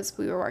what it is.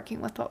 We were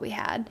working with what we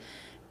had.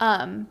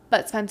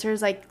 But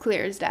Spencer's like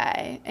clear as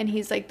day. And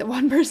he's like the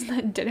one person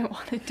that didn't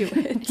want to do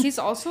it. He's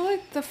also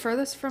like the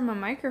furthest from a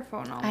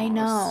microphone almost. I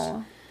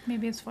know.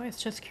 Maybe his voice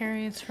just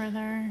carries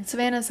further.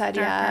 Savannah said,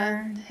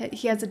 darker, yeah,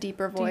 he has a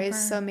deeper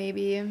voice, so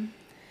maybe.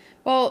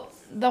 Well,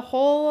 the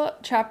whole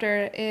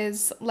chapter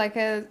is like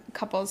a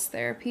couples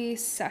therapy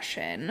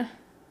session.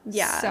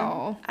 Yeah.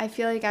 So I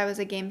feel like I was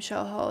a game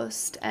show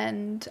host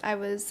and I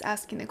was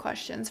asking the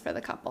questions for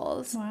the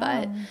couples. Wow.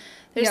 But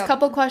there's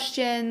couple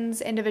questions,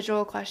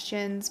 individual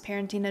questions,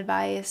 parenting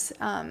advice.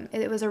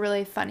 It was a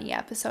really funny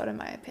episode in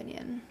my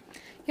opinion.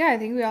 yeah, I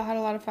think we all had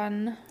a lot of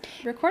fun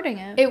recording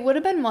it. It would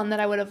have been one that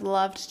I would have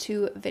loved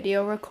to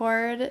video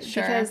record.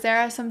 Sure. Because there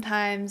are some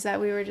times that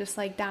we were just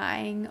like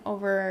dying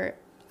over.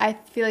 I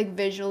feel like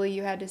visually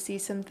you had to see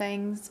some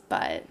things,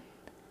 but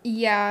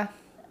Yeah,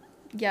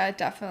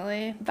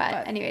 definitely.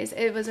 But anyways,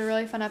 it was a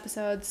really fun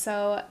episode,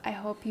 so I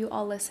hope you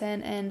all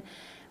listen and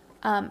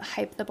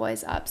hype the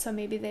boys up, so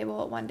maybe they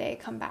will one day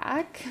come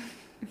back.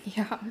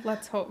 Yeah,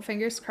 let's hope.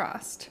 Fingers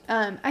crossed.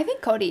 I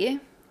think Cody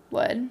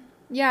would.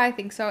 Yeah, I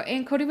think so.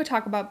 And Cody would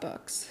talk about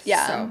books.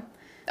 Yeah. So.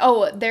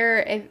 Oh,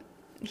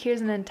 here's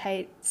an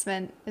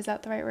enticement. Is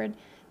that the right word?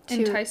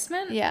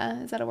 Enticement?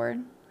 Yeah, is that a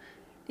word?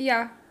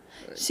 Yeah.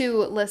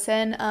 To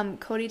listen.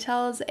 Cody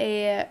tells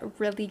a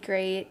really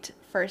great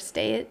first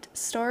date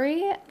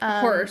story.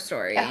 Horror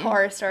story. A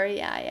horror story,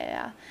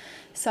 yeah.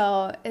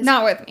 So it's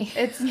not with me.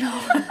 It's no.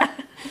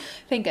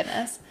 Thank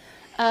goodness.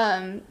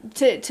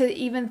 To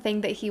even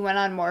think that he went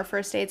on more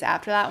first dates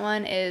after that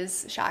one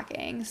is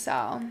shocking.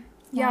 So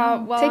yeah,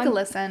 well, take a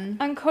listen.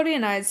 On Cody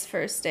and I's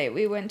first date,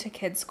 we went to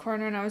Kids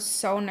Corner, and I was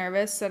so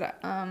nervous that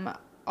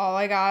all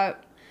I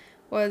got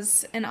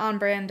was an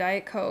on-brand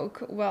Diet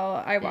Coke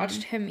while I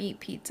watched him eat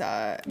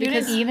pizza. You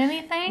didn't eat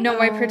anything? No,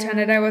 I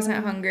pretended I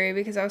wasn't hungry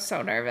because I was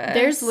so nervous.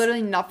 There's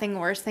literally nothing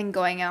worse than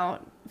going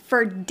out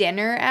for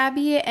dinner,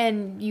 Abby,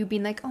 and you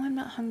being like, oh, I'm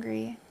not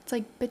hungry. It's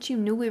like, but you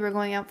knew we were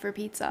going out for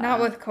pizza.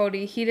 Not with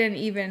Cody. He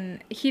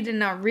did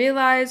not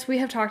realize. We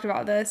have talked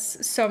about this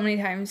so many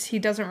times. He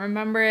doesn't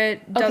remember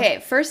it. Okay,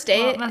 first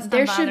date,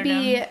 there should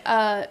be him.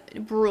 a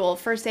rule.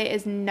 First date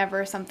is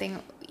never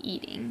something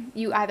eating.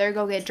 You either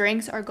go get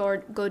drinks or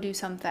go do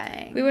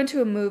something. We went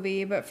to a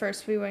movie, but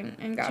first we went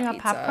and got Did you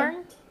pizza. have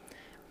popcorn?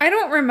 I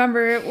don't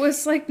remember. It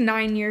was like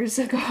 9 years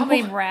ago.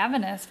 Probably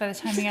ravenous by the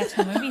time you got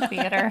to a movie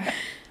theater.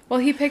 Well,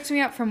 he picked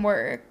me up from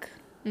work.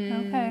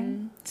 Okay.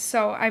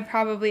 So I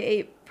probably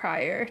ate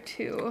prior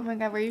to. Oh my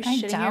god, were you I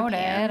shitting your doubt it.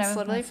 pants? I was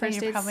Literally, gonna say first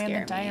you dates probably scare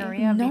had the me.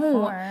 diarrhea No,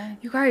 before.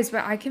 you guys,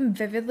 but I can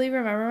vividly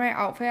remember my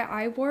outfit.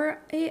 I wore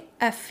a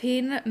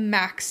effing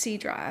maxi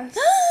dress.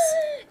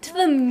 To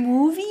the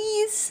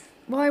movies?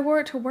 Well, I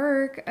wore it to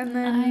work, and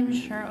then I'm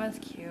sure it was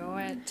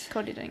cute.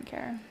 Cody didn't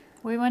care.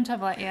 We went to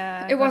let you.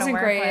 it wasn't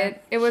great.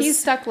 It was. He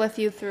stuck with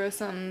you through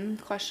some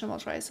questionable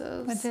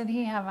choices. What did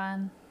he have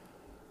on?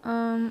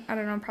 I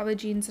don't know, probably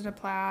jeans and a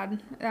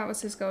plaid. That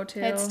was his go-to.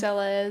 It still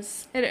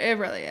is. It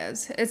really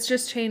is. It's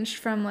just changed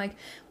from like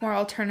more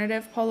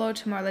alternative polo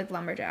to more like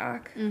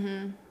lumberjack.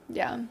 Mm-hmm.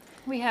 Yeah.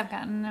 We have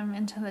gotten him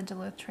into the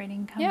Duluth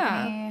Trading Company.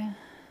 Yeah.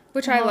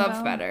 Which I logo.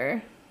 love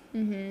better.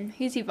 Mm-hmm.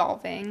 He's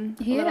evolving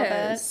He a little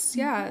is.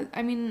 Yeah.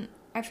 I mean,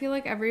 I feel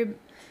like every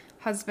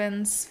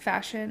husband's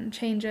fashion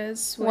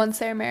changes bit. Once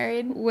they're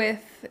married.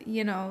 with,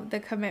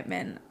 the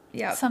commitment.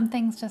 Yeah. Some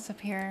things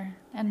disappear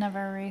and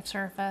never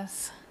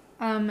resurface.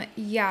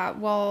 Yeah,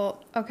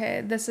 well,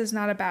 okay, this is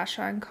not a bash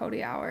on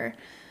Cody Hour.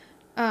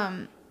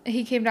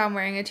 He came down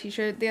wearing a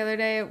t-shirt the other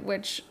day,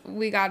 which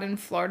we got in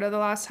Florida the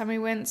last time we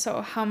went,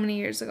 so how many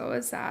years ago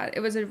was that?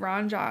 It was a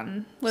Ron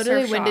John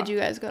Literally, surf when shop. did you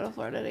guys go to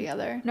Florida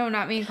together? No,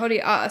 not me and Cody,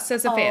 us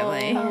as a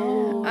family.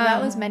 Oh, that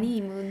was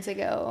many moons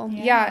ago.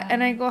 Yeah,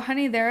 and I go,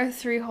 honey, there are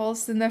 3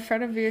 holes in the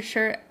front of your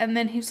shirt, and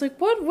then he was like,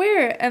 what,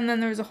 where? And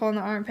then there was a hole in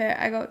the armpit.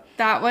 I go,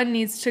 that one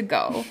needs to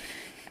go.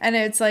 And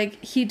it's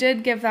like, he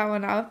did give that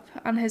one up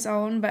on his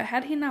own, but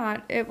had he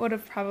not, it would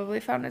have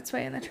probably found its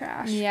way in the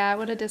trash. Yeah, it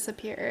would have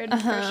disappeared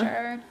for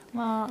sure.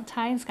 Well,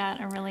 Ty's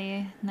got a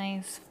really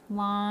nice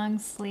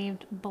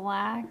long-sleeved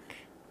black,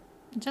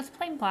 just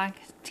plain black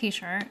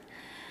t-shirt.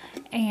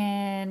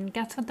 And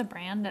guess what the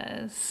brand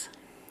is?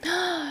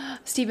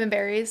 Stephen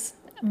Barry's.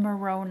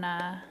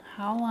 Morona.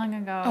 How long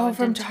ago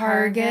from did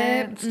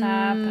Target Target?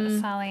 stop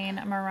selling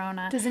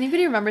Morona? Does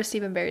anybody remember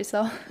Stephen Barry's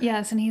though?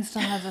 Yes, and he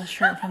still has a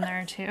shirt from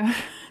there too.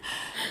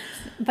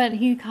 But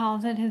he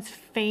calls it his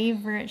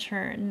favorite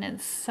shirt, and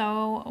it's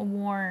so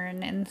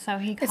worn, and so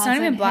he calls it It's not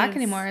even black his-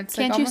 anymore. It's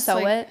Can't like you almost sew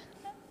like,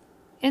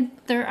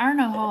 it? There are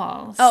no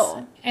holes.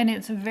 Oh. And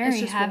it's very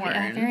just heavy, a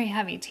worn. very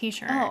heavy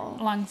t-shirt, Oh.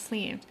 long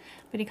sleeved.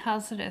 But he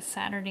calls it a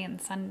Saturday and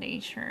Sunday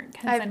shirt.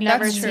 'cause I've then he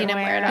never can seen him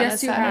wear it on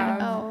Yes, a you Saturday.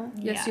 have. Oh.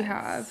 Yes, you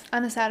have.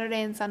 On a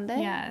Saturday and Sunday?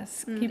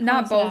 Yes. Mm. He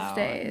Not pulls it both out.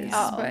 days,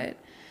 Yeah. Oh. but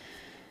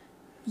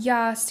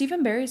yeah,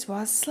 Stephen Barry's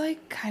was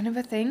like kind of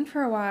a thing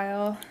for a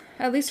while,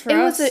 at least for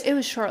us. It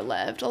was short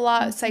lived. A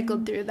lot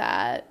cycled through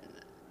that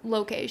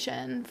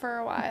location for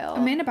a while.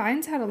 Amanda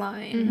Bynes had a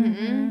line.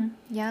 Mm-hmm.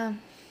 Yeah.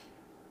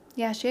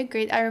 Yeah, she had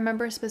great. I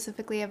remember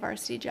specifically a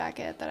varsity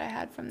jacket that I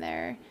had from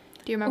there.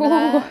 Do you remember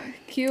that?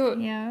 Cute.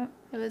 Yeah.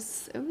 It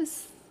was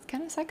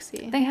kind of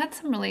sexy. They had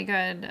some really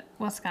good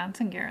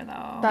Wisconsin gear,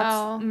 though. That's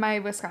Oh. my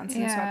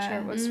Wisconsin Yeah.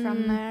 sweatshirt was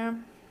from there.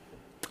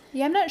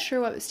 Yeah, I'm not sure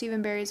what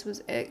Stephen Barry's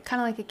was. Kind of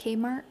like a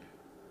Kmart.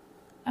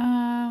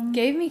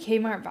 Gave me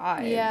Kmart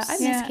vibes. Yeah, I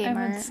miss yeah, I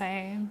Kmart. would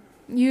say.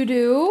 You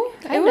do?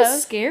 Kind It was of.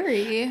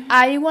 scary.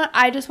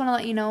 I just want to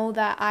let you know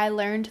that I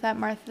learned that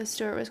Martha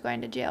Stewart was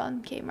going to jail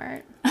in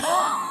Kmart.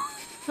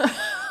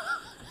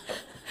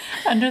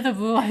 Under the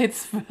blue light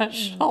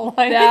special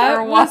light That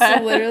or was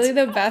what? literally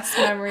the best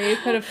memory you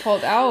could have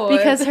pulled out.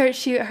 Because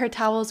her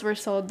towels were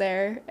sold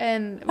there,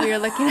 and we were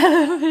looking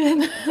at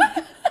them,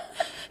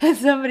 and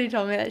somebody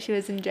told me that she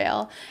was in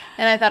jail,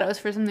 and I thought it was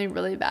for something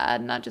really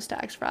bad, not just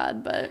tax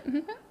fraud, but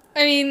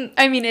I mean,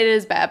 it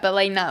is bad, but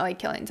like not like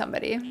killing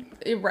somebody,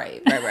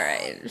 right.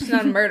 She's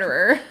not a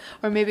murderer.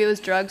 or maybe it was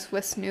drugs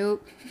with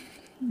Snoop,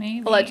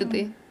 Maybe.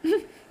 allegedly.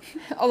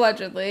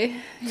 Allegedly.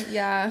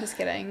 Yeah. Just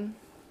kidding.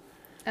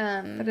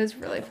 That is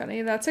really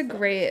funny. That's a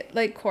great,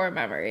 like, core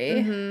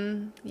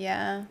memory.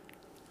 Yeah.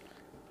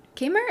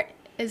 Kmart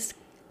was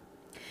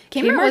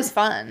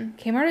fun.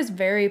 Kmart is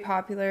very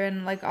popular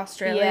in, like,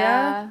 Australia.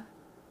 Yeah.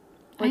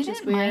 I Which is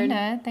didn't mind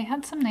weird. it. They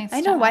had some nice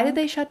I know. Why stuff. did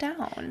they shut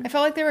down? I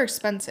felt like they were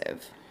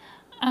expensive.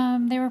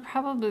 They were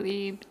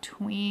probably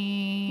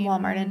between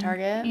Walmart and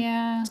Target?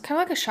 Yeah. It's kind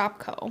of like a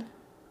Shopko.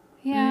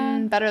 Yeah.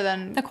 Better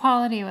than The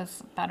quality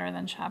was better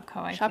than Shopko,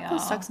 I feel. Shopko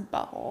sucks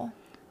butthole.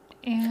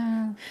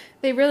 Yeah.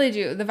 They really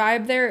do. The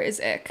vibe there is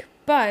ick.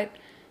 But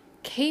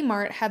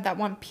Kmart had that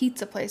one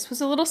pizza place.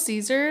 Was it Little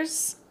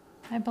Caesars?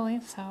 I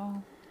believe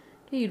so.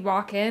 You'd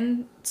walk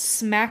in,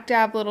 smack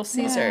dab Little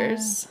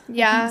Caesars. I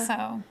Yeah. think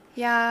so.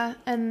 Yeah.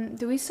 And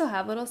do we still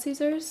have Little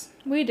Caesars?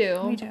 We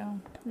do. We do.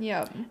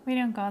 Yep. We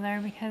don't go there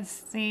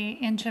because the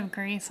inch of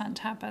grease on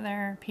top of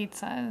their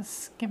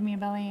pizzas give me a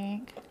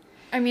bellyache.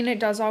 I mean, it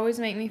does always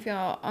make me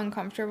feel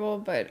uncomfortable,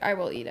 but I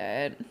will eat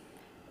it.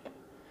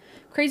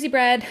 Crazy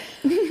bread.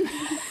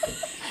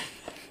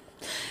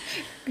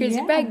 Crazy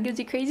Yeah. bread gives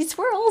you crazy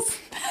swirls.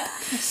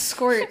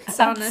 Squirts,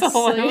 honestly.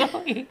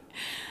 Absolutely.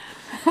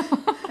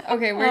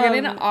 Okay, we're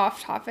getting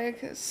off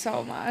topic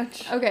so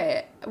much.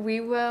 Okay, we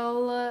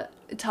will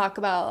talk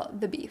about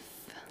the beef.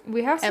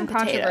 We have some And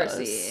potatoes.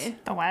 controversy.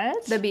 The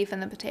what? The beef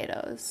and the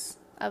potatoes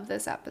of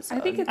this episode.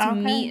 I think it's Okay.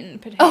 meat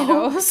and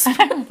potatoes.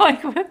 I'm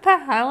like, what the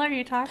hell are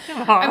you talking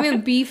about? I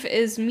mean, beef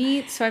is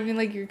meat, so I mean,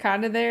 like, you're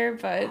kind of there,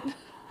 but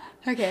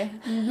okay.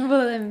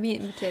 Well, then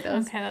meat and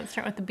potatoes. okay, let's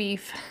start with the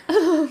beef.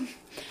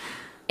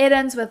 It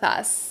ends with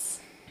us.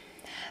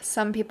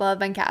 Some people have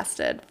been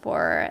casted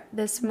for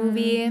this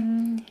movie,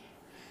 and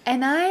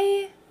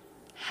I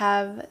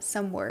have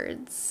some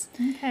words.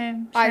 Okay.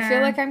 I feel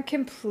sure. like I'm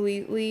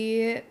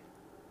completely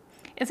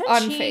Isn't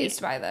unfazed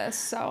she? by this,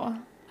 so.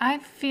 I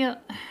feel,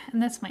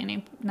 and this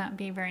might not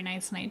be very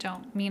nice, and I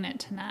don't mean it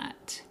to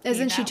not. be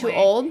Isn't she that too way.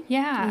 old?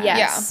 Yeah. Yeah. Yeah,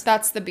 Yes.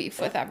 that's the beef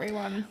with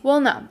everyone.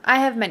 Well, no. I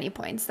have many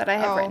points that I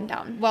have written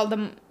down. Well,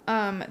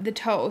 the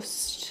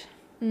toast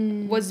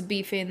was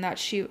beefing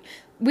that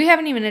we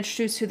haven't even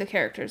introduced who the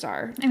characters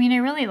are. I mean, I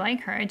really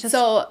like her. I just.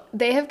 So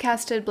they have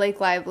casted Blake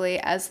Lively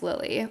as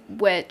Lily,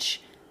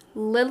 which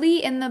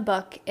Lily in the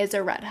book is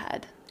a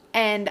redhead.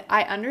 And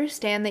I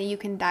understand that you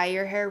can dye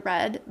your hair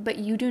red, but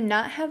you do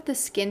not have the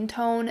skin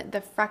tone,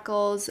 the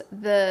freckles,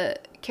 the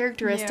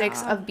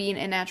characteristics Yeah. of being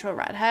a natural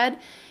redhead.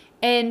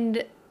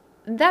 And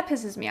that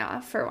pisses me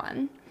off, for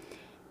one.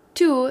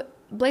 Two,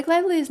 Blake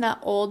Lively is not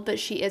old, but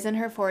she is in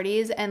her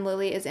 40s, and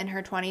Lily is in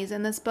her 20s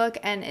in this book,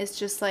 and it's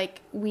just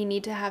like, we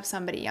need to have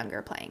somebody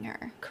younger playing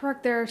her.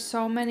 Correct. There are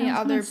so many I was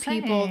other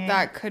gonna people say.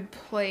 that could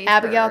play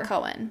Abigail her.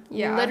 Cohen.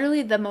 Yeah.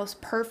 Literally the most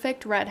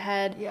perfect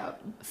redhead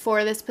Yep.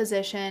 for this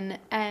position,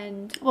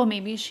 and Well,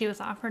 maybe she was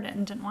offered it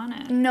and didn't want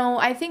it. no,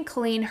 I think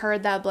Colleen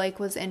heard that Blake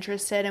was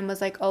interested and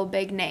was like, oh,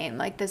 big name,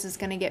 like, this is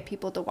gonna get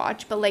people to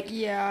watch, but like,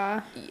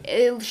 Yeah.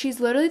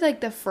 she's literally like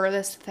the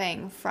furthest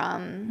thing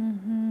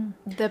from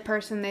the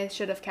person they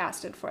should have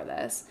casted for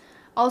this.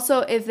 Also,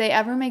 if they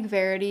ever make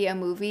Verity a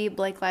movie,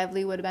 Blake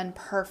Lively would have been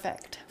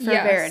perfect for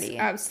Yes, Verity.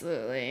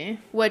 absolutely.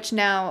 Which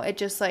now it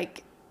just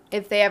like,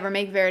 if they ever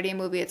make Verity a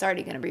movie, it's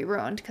already going to be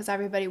ruined because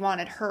everybody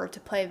wanted her to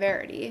play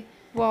Verity.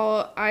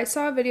 Well, I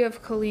saw a video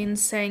of Colleen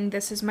saying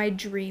this is my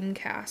dream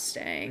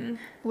casting.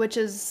 Which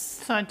is,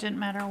 So it didn't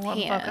matter what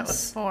book it was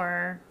Heinous.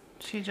 for.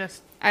 She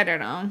just... I don't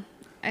know.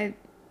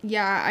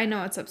 I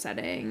know it's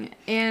upsetting.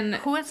 And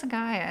Who is the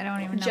guy? I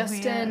don't even know who he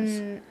is.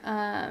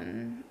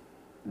 Justin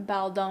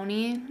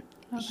Baldoni.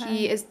 Okay.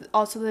 He is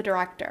also the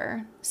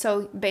director.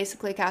 So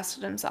basically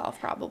casted himself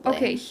probably.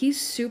 okay, he's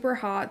super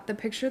hot. The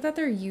picture that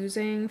they're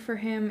using for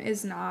him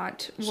is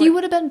not He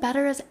would have been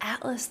better as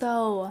Atlas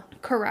though.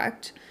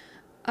 correct.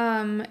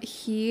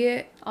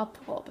 I'll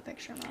pull up a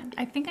picture, Mom.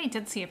 I think I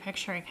did see a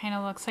picture. It kind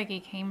of looks like he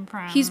came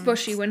from... He's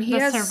bushy. When he the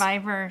has-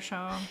 Survivor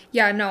show.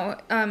 Yeah, no.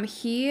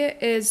 He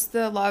is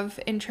the love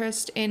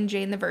interest in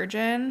Jane the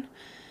Virgin,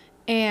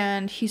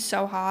 and he's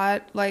so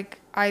hot. Like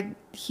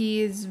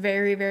he is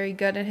very, very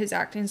good, and his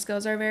acting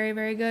skills are very,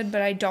 very good.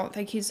 But I don't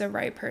think he's the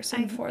right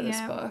person for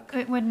this book.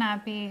 It would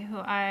not be who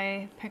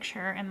I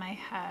picture in my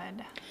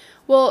head.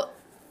 Well,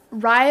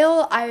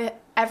 Ryle,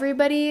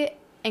 everybody,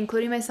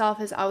 including myself,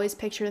 has always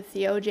pictured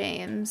Theo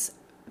James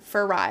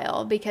for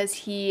Ryle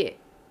because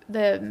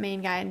the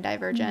main guy in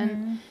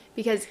Divergent,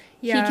 because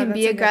Yeah, he can that's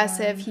be a good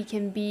aggressive,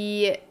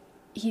 one.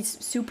 he's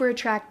super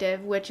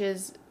attractive, which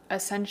is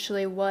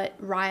essentially what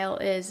Ryle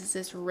is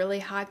this really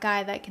hot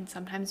guy that can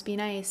sometimes be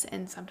nice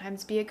and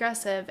sometimes be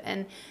aggressive,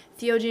 and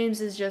Theo James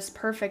is just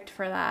perfect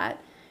for that.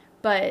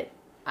 But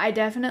I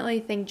definitely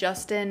think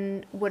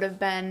Justin would have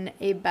been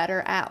a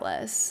better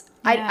Atlas.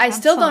 Yeah, I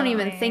still don't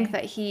even absolutely. think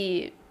that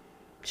he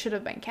should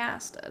have been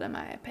casted, in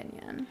my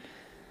opinion.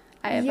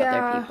 I have Yeah.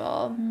 other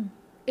people.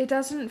 It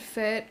doesn't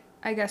fit,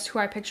 I guess, who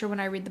I picture when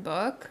I read the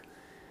book.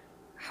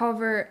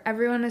 However,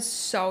 everyone is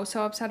so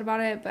upset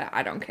about it, but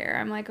I don't care.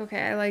 I'm like,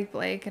 okay, I like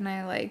Blake and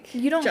I like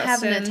You don't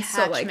have an Justin,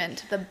 so, like, attachment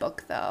to the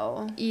book,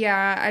 though.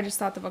 yeah, I just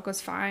thought the book was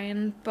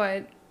fine,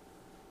 but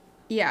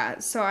yeah,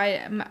 so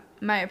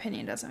my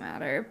opinion doesn't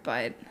matter,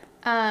 but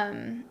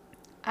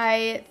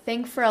I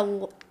think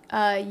for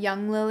a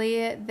young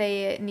Lily,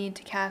 they need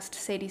to cast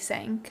Sadie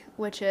Sink,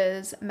 which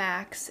is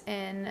Max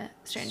in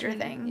Stranger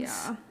Things.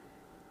 Yeah,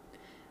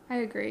 I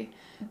agree.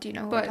 Do you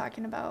know who But- we're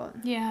talking about?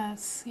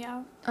 Yes,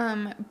 yeah.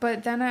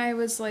 But then I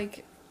was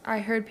like, I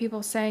heard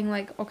people saying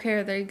like, okay,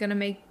 are they gonna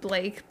make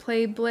Blake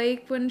play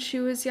Blake when she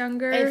was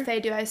younger? If they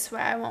do, I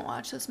swear I won't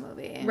watch this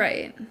movie.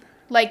 Right.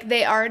 Like,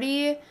 they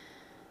already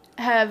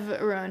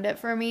have ruined it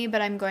for me, but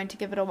I'm going to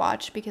give it a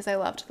watch because I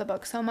loved the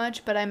book so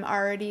much, but I'm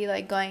already,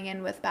 like, going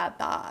in with bad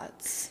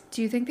thoughts.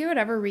 Do you think they would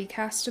ever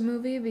recast a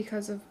movie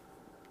because of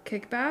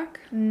Kickback?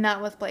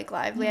 Not with Blake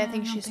Lively. No, I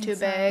think I don't she's think too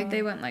so. big.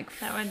 They wouldn't like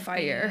That would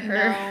fire be-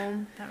 her.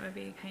 No. That would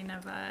be kind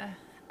of a...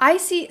 I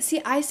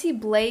see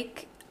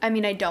Blake. I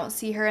mean, I don't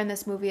see her in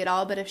this movie at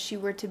all, but if she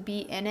were to be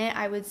in it,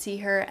 I would see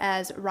her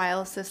as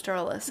Ryle's sister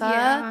Alyssa.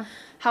 Yeah.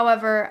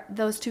 However,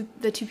 the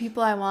two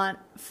people I want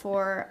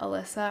for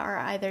Alyssa are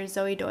either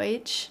Zoe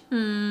Deutsch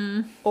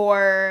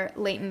or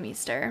Leighton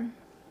Meester.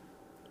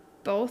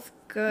 Both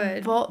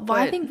good. I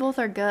but think both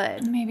are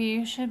good. Maybe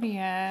you should be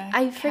a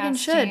I friggin'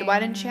 should. Why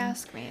didn't casting- you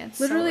ask me? It's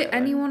so literally rude.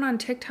 anyone on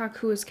TikTok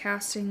who was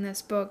casting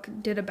this book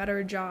did a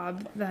better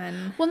job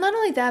than Well, not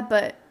only that,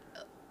 but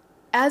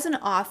as an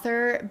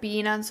author,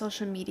 being on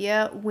social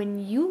media,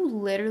 when you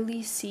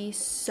literally see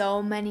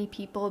so many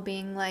people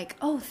being like,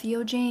 oh,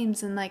 Theo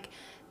James, and like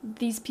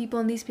these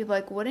people,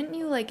 like, wouldn't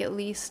you like at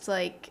least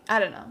like, I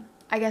don't know.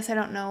 I guess I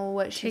don't know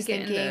what she's Take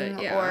it into-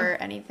 thinking yeah. or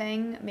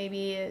anything.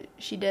 Maybe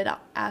she did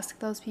ask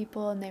those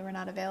people and they were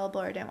not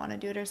available or didn't want to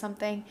do it or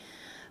something.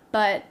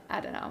 But I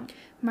don't know.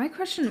 My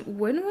question,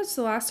 when was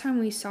the last time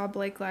we saw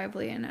Blake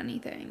Lively in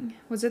anything?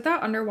 Was it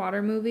that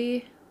underwater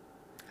movie?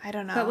 I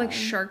don't know. That like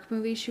shark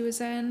movie she was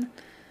in?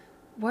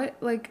 What,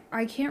 like,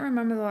 I can't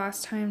remember the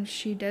last time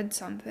she did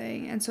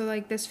something. And so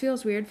like this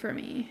feels weird for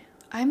me.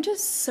 I'm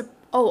just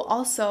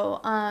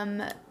also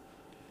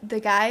the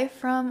guy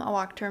from A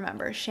Walk to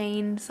Remember,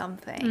 Shane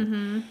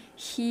something.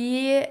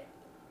 He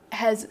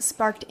has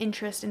sparked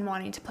interest in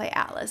wanting to play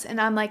Atlas, and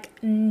I'm like,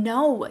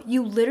 no,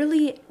 you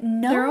literally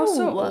no. They're all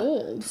so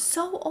old.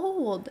 So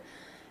old.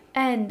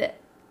 And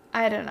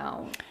I don't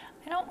know.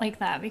 I don't like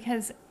that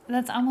because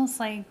that's almost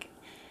like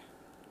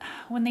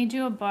when they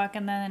do a book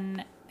and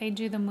then they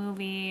do the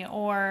movie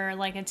or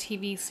like a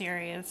TV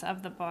series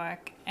of the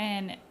book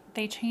and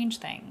they change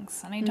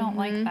things. And I don't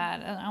like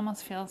that. It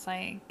almost feels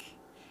like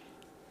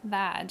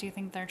that. Do you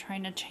think they're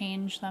trying to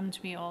change them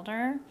to be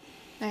older?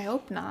 I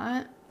hope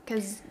not,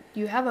 because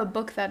you have a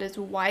book that is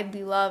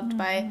widely loved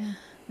by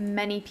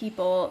many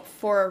people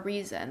for a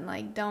reason.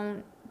 Like,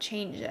 don't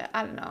change it.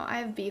 I don't know. I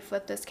have beef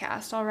with this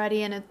cast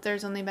already, and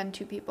there's only been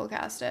 2 people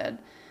casted.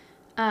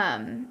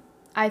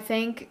 I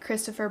think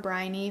Christopher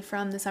Briney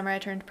from The Summer I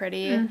Turned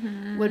Pretty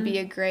would be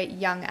a great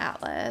young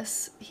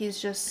Atlas.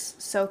 He's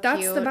just so cute.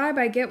 That's the vibe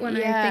I get when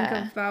I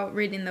think about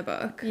reading the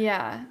book.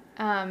 Yeah.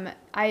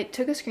 I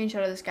took a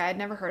screenshot of this guy. I'd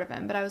never heard of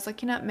him, but I was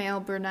looking up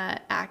male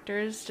brunette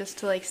actors just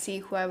to, like, see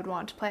who I would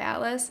want to play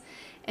Atlas.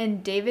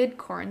 And David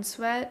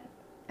Cornsweet,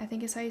 I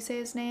think is how you say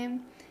his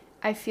name.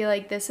 I feel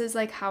like this is,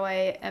 like, how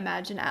I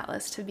imagine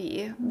Atlas to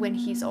be when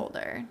he's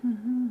older.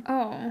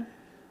 Oh.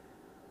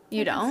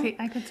 You don't?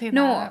 I could see that.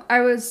 No,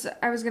 I was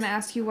going to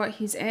ask you what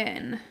he's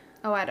in.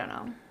 Oh, I don't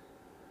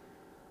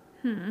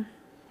know.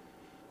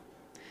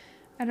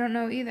 I don't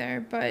know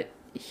either, but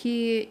if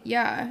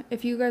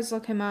you guys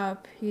look him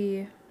up,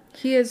 he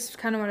is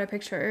kind of what I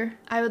picture.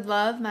 I would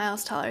love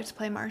Miles Teller to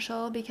play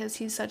Marshall because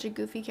he's such a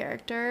goofy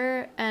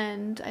character,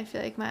 and I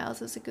feel like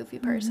Miles is a goofy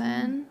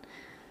person.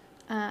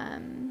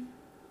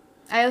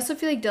 I also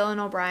feel like Dylan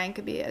O'Brien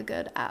could be a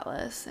good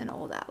Atlas, an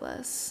old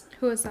Atlas.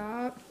 Who is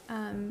that?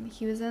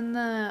 He was in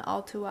the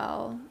All Too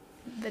Well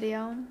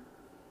video.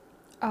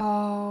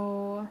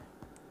 Oh.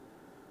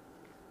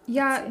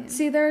 Yeah,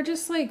 see, there are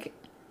just, like,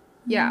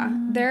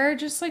 there are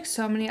just, like,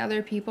 so many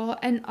other people,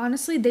 and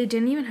honestly, they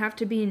didn't even have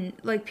to be,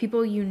 like,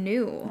 people you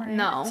knew. Right.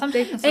 No.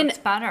 Sometimes it's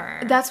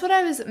better. That's what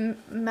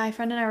my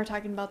friend and I were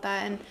talking about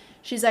that, and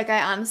she's like,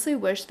 I honestly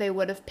wish they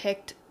would have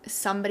picked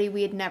somebody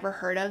we had never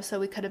heard of so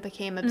we could have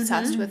became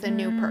obsessed with a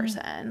new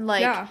person.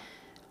 Like,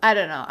 I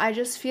don't know. I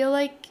just feel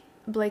like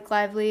Blake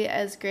Lively,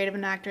 as great of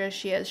an actor as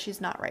she is,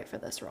 she's not right for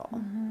this role.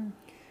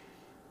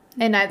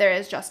 And neither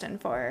is Justin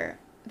for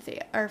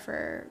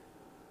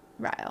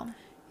Ryle.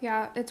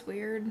 Yeah, it's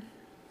weird.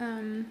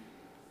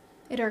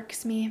 It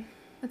irks me.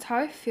 That's how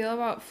I feel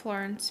about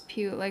Florence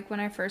Pugh. Like, when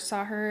I first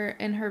saw her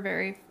in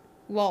her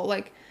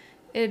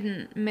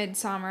in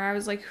Midsummer, I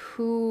was like,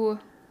 who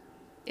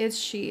is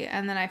she?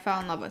 And then I fell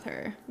in love with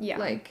her. Yeah.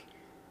 Like,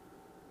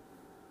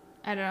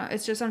 I don't know.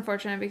 It's just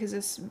unfortunate because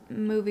this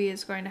movie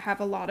is going to have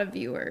a lot of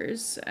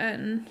viewers.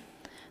 And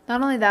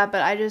not only that,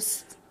 but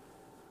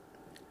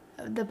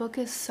the book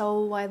is so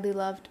widely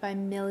loved by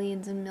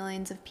millions and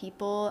millions of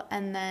people,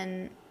 and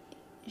then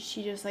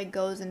she just, like,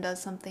 goes and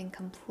does something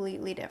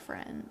completely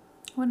different.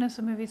 When is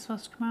the movie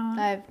supposed to come out?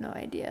 I have no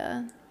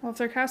idea. Well, if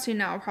they're casting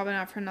now, probably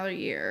not for another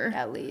year.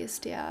 At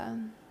least, yeah.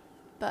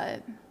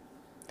 But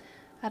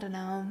I don't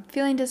know.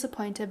 Feeling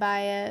disappointed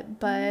by it,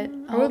 but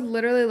I would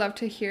literally love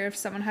to hear if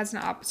someone has an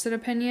opposite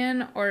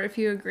opinion or if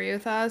you agree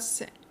with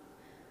us.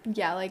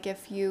 Yeah, like,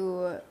 if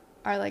you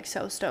are, like,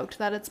 so stoked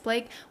that it's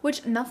Blake,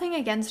 which, nothing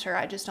against her,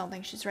 I just don't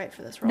think she's right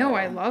for this role. No,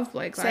 I love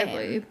Blake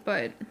Lively,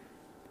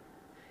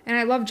 and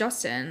I love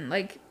Justin.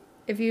 Like,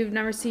 if you've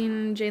never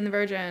seen Jane the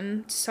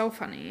Virgin, so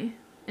funny,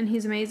 and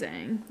he's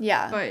amazing.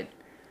 Yeah. But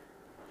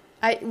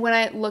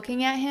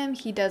looking at him,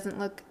 he doesn't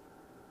look,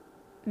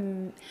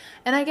 and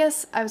I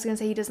guess I was gonna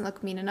say he doesn't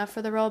look mean enough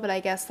for the role, but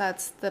I guess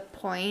that's the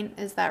point,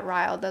 is that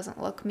Ryle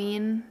doesn't look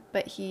mean,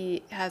 but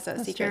he has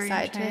a secret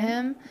side to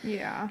him.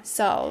 Yeah.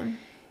 So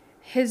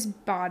his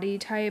body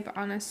type,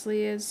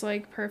 honestly, is,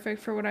 like,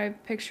 perfect for what I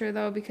picture,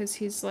 though, because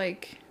he's,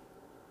 like,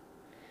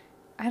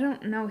 I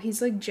don't know,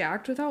 he's, like,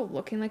 jacked without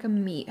looking like a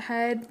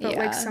meathead, but,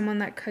 like, someone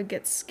that could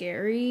get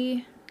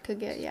scary. You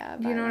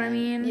know what I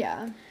mean?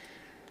 Yeah.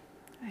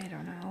 I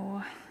don't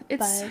know.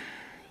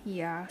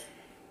 Yeah.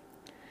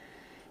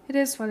 It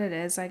is what it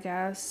is, I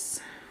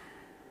guess.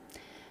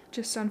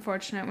 Just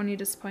unfortunate when you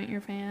disappoint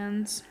your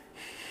fans.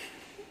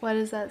 What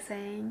is that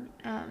saying?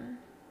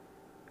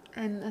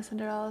 In the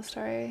Cinderella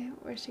story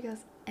where she goes,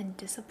 and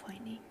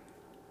disappointing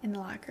in the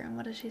locker room.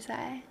 What does she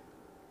say?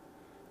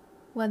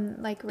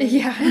 When, like,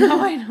 yeah,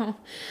 I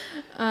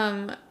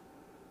know.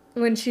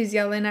 When she's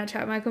yelling at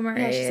Chad Michael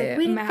Murray. Yeah, she's like,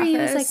 waiting for you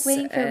is like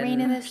waiting for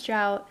rain in this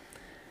drought.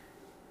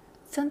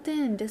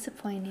 Something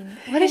disappointing.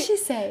 What did she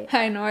say?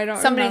 I know, I don't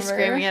Somebody's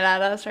remember. screaming it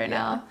at us right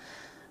now.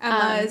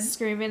 Emma is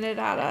screaming it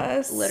at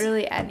us.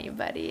 Literally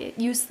anybody.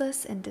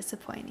 Useless and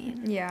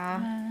disappointing. Yeah.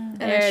 And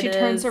then she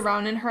turns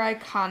around in her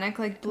iconic,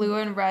 like, blue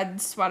and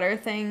red sweater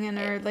thing and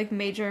her, like,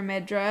 major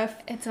midriff.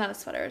 It's not a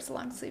sweater, it's a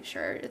long sleeve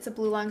shirt. It's a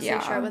blue long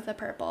sleeve shirt with a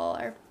purple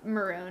or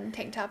maroon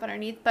tank top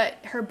underneath, but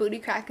her booty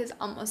crack is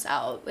almost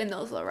out in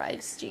those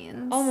low-rise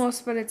jeans.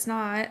 Almost, but it's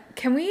not.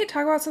 Can we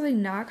talk about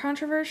something not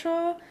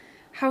controversial?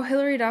 How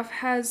Hilary Duff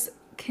has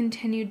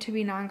continued to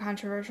be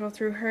non-controversial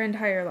through her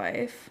entire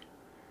life.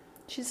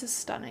 She's a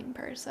stunning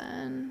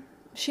person.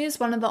 She is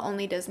one of the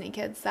only Disney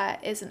kids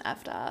that isn't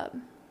effed up.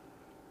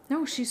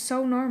 No, she's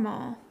so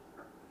normal.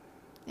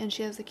 And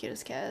she has the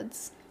cutest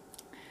kids.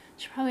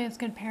 She probably has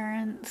good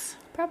parents.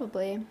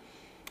 Probably.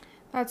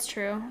 That's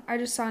true. I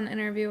just saw an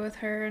interview with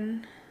her,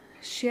 and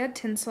she had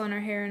tinsel in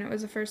her hair, and it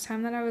was the first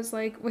time that I was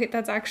like, wait,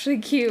 that's actually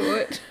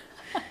cute.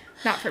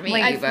 Not for me,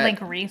 but...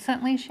 Like,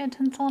 recently she had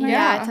tinsel in her hair?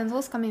 Yeah,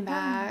 tinsel's coming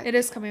back. It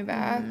is coming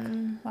back.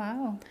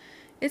 Wow.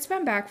 It's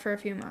been back for a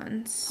few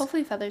months.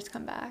 Hopefully feathers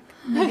come back.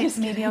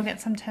 Maybe you'll get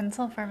some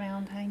tinsel for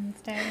Valentine's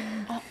Day.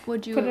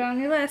 Would you Put it on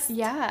your list.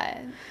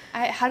 Yeah.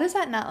 How does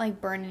that not like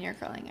burn in your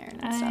curling iron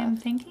and I'm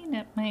stuff? thinking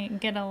it might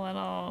get a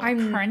little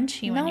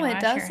crunchy when you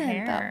wash your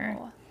hair.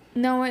 though.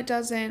 No, it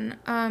doesn't.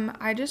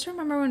 I just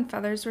remember when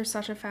feathers were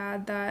such a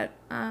fad that,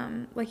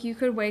 like, you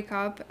could wake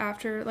up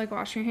after, like,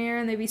 washing your hair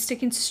and they'd be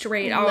sticking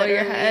straight out of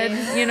your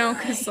head, you know,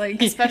 because,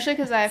 like... Especially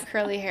because I have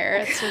curly hair.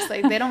 It's just,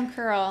 like, they don't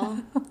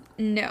curl.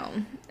 No.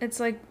 It's,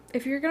 like,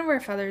 if you're going to wear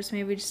feathers,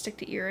 maybe just stick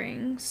to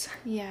earrings.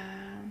 Yeah.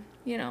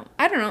 You know,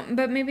 I don't know,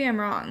 but maybe I'm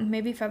wrong.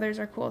 Maybe feathers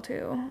are cool,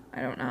 too.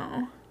 I don't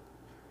know.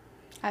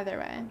 Either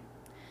way.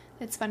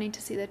 It's funny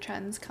to see the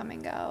trends come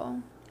and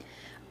go.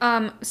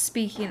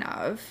 Speaking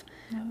of...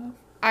 No.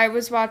 I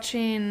was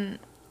watching...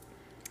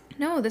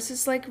 No, this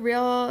is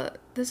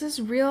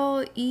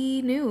real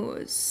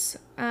e-news.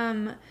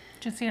 Did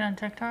you see it on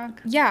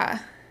TikTok? Yeah.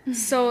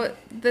 So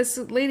this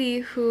lady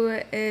who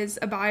is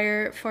a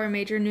buyer for a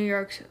major New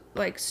York,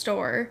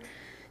 store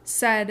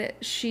said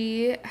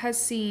she has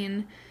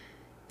seen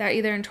that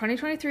either in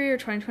 2023 or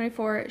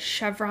 2024,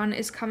 Chevron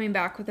is coming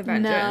back with a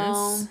vengeance.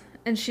 No.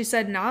 And she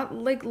said not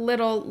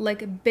little,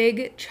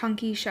 big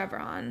chunky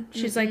Chevron.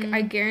 She's like,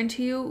 I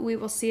guarantee you we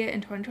will see it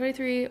in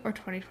 2023 or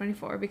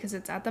 2024 because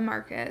it's at the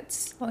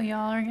markets. Well,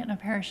 y'all are getting a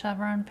pair of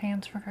Chevron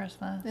pants for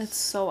Christmas. It's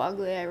so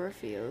ugly, I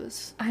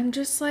refuse. I'm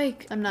just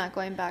like, I'm not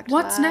going back to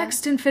what's that.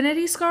 next?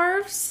 Infinity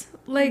scarves?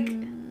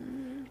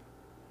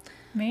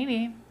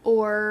 Maybe.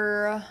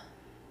 Or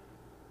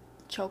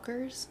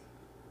chokers.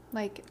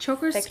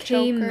 Chokers thick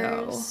came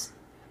chokers. though.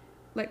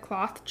 Like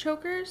cloth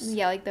chokers?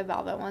 Yeah, like the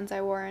velvet ones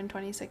I wore in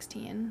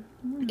 2016.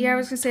 Yeah, I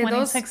was gonna say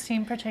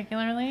 2016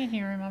 particularly, do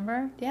you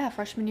remember? Yeah,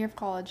 freshman year of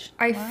college.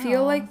 I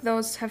feel Wow. like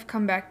those have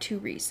come back too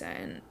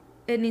recent.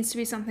 It needs to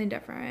be something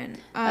different.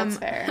 That's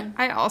fair.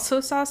 I also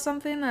saw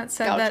something that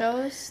said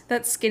Gauchos?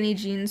 that skinny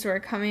jeans were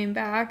coming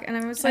back, and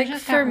I was I like,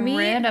 just for got me,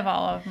 rid of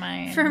all of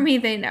mine. for me,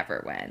 they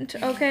never went.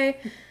 Okay,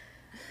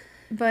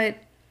 but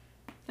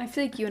I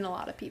feel like you and a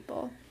lot of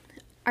people.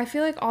 I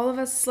feel like all of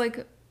us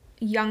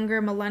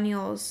younger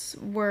millennials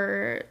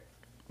were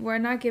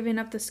not giving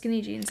up the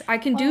skinny jeans. I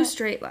can do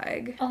straight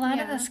leg. A lot of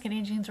Yeah. the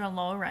skinny jeans were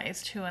low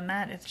rise too, and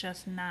that is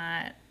just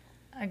not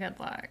a good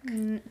look.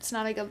 It's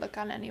not a good look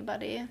on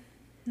anybody.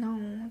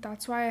 No,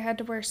 that's why I had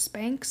to wear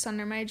Spanx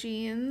under my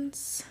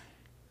jeans.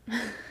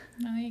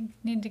 No, you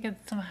need to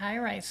get some high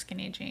rise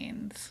skinny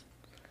jeans.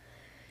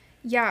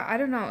 Yeah, I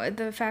don't know.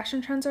 The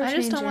fashion trends are I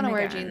changing just don't want to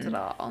wear again. jeans at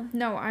all.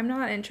 No, I'm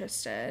not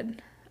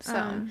interested.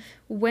 So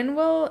when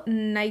will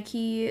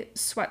Nike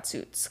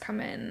sweatsuits come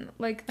in?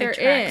 They're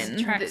tracks-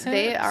 in. track they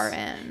suits? are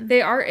in.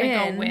 They are Like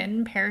in. a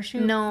wind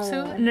parachute No.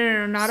 suit?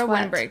 No, not Sweat.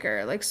 a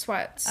windbreaker.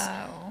 Sweats.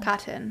 Oh.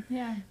 Cotton.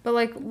 Yeah. But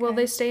will okay.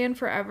 they stay in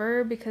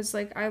forever? Because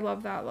I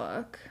love that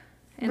look.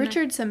 And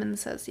Richard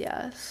Simmons says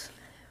yes.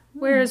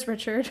 where is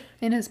Richard?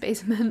 In his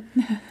basement,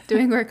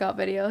 doing workout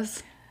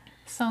videos.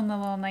 Sewing the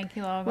little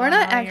Nike logo. We're on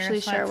not all your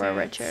actually sure where sweatsuits.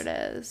 Richard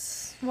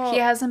is. Well- He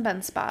hasn't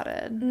been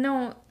spotted.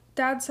 No,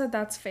 Dad said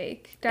that's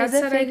fake. Dad Is it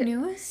said fake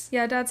news?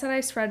 Yeah, Dad said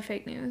I spread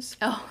fake news.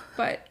 Oh.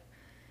 But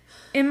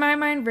in my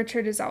mind,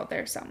 Richard is out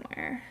there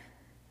somewhere.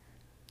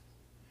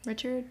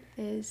 Richard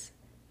is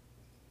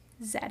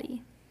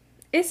Zaddy.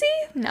 Is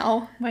he?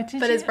 No. What did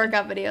But you... his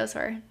workout videos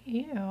were.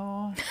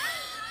 Ew.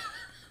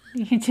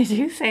 Did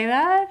you say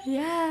that?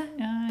 Yeah.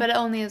 Uh, But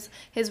only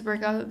his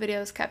workout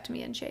videos kept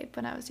me in shape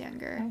when I was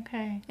younger.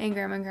 Okay. In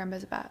Grandma and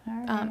Grandpa's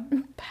All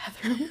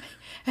bathroom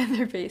in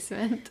their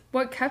basement.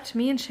 What kept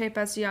me in shape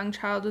as a young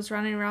child was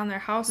running around their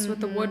house with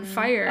the wood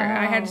fire.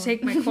 I had to Oh.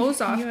 take my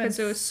clothes off You because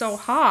had it was so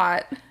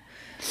hot.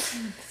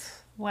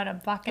 What a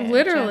bucket.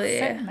 Literally.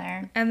 Just sitting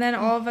there. And then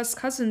all of us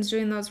cousins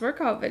doing those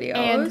workout videos.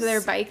 And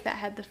their bike that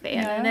had the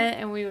fan in Yeah. it,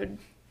 and we would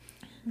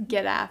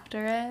get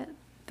after it.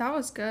 That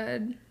was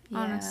good,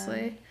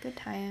 honestly. Yeah, good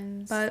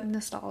times. But-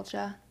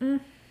 nostalgia. Mm.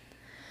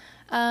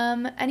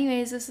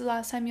 Anyways, this is the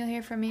last time you'll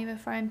hear from me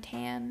before I'm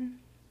tan.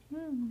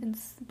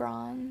 It's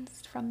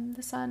bronzed from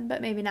the sun,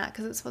 but maybe not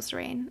because it's supposed to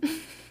rain.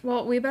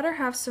 Well, we better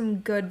have some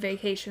good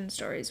vacation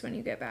stories when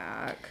you get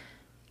back.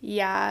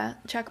 Yeah,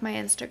 check my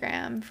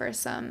Instagram for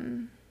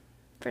some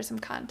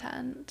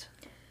content.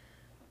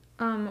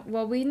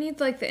 Well, we need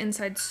the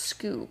inside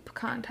scoop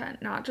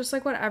content, not just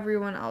what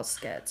everyone else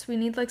gets. We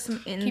need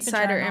some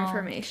insider journal.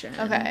 information.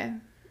 Okay.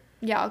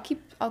 Yeah,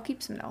 I'll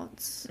keep some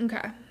notes.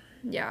 Okay.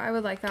 Yeah, I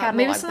would like that. Catalog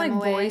Maybe some them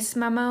away. voice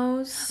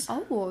memos.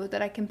 Oh,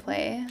 that I can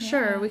play.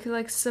 Sure, we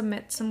could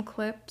submit some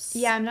clips.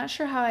 Yeah, I'm not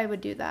sure how I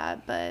would do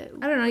that, but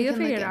I don't know, we you'll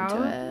can figure look it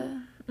into out.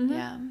 it. Mhm.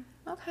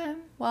 Yeah. Okay.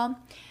 Well,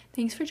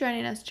 thanks for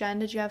joining us, Jen.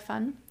 Did you have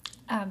fun?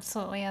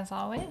 Absolutely, as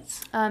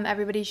always.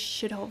 Everybody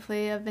should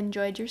hopefully have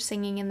enjoyed your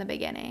singing in the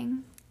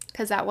beginning,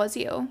 because that was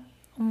you.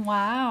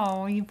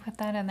 Wow, you put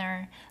that in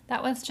there.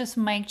 That was just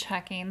mic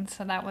checking,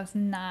 so that was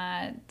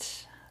not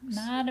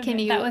a Can bit-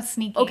 you? that was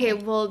sneaky. Okay,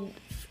 well,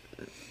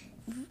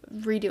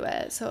 redo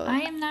it. So I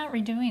am not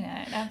redoing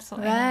it.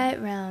 Absolutely.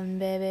 right round,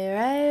 baby,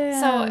 right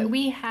round. So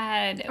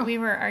we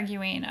were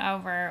arguing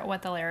over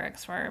what the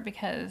lyrics were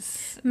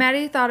because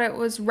Maddie thought it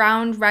was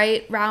round,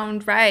 right,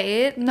 round,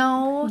 right.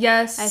 No.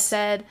 Yes. I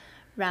said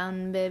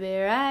round, baby,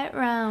 right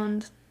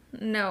round.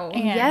 No.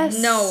 And-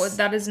 Yes. No,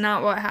 that is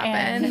not what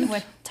happened. and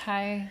what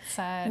Ty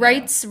said,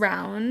 Rights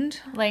round.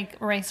 like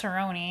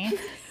rice-a-roni.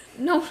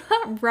 No,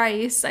 not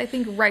rice. I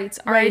think rights.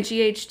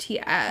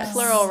 R-I-G-H-T-S.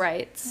 Plural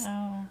rights.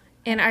 Oh.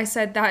 And I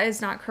said that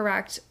is not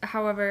correct.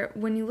 However,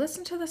 when you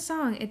listen to the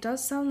song, it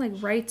does sound like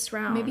rights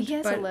round. Maybe he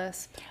has a but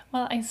lisp.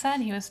 Well, I said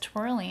he was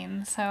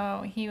twirling,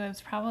 so he was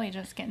probably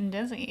just getting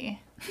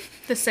dizzy.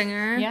 The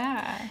singer.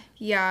 Yeah.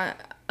 Yeah.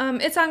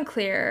 It's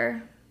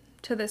unclear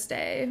to this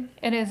day.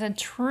 It is a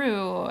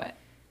true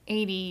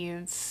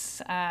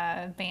 80s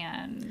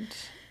band.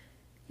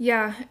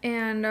 Yeah,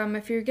 and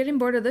if you're getting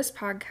bored of this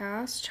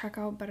podcast, check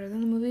out Better Than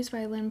the Movies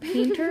by Lynn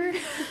Painter.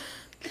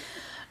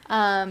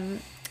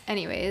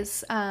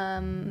 Anyways,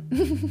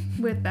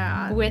 With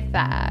that. with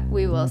that,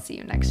 we will see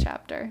you next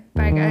chapter.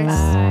 Bye, guys.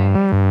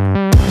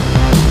 Bye.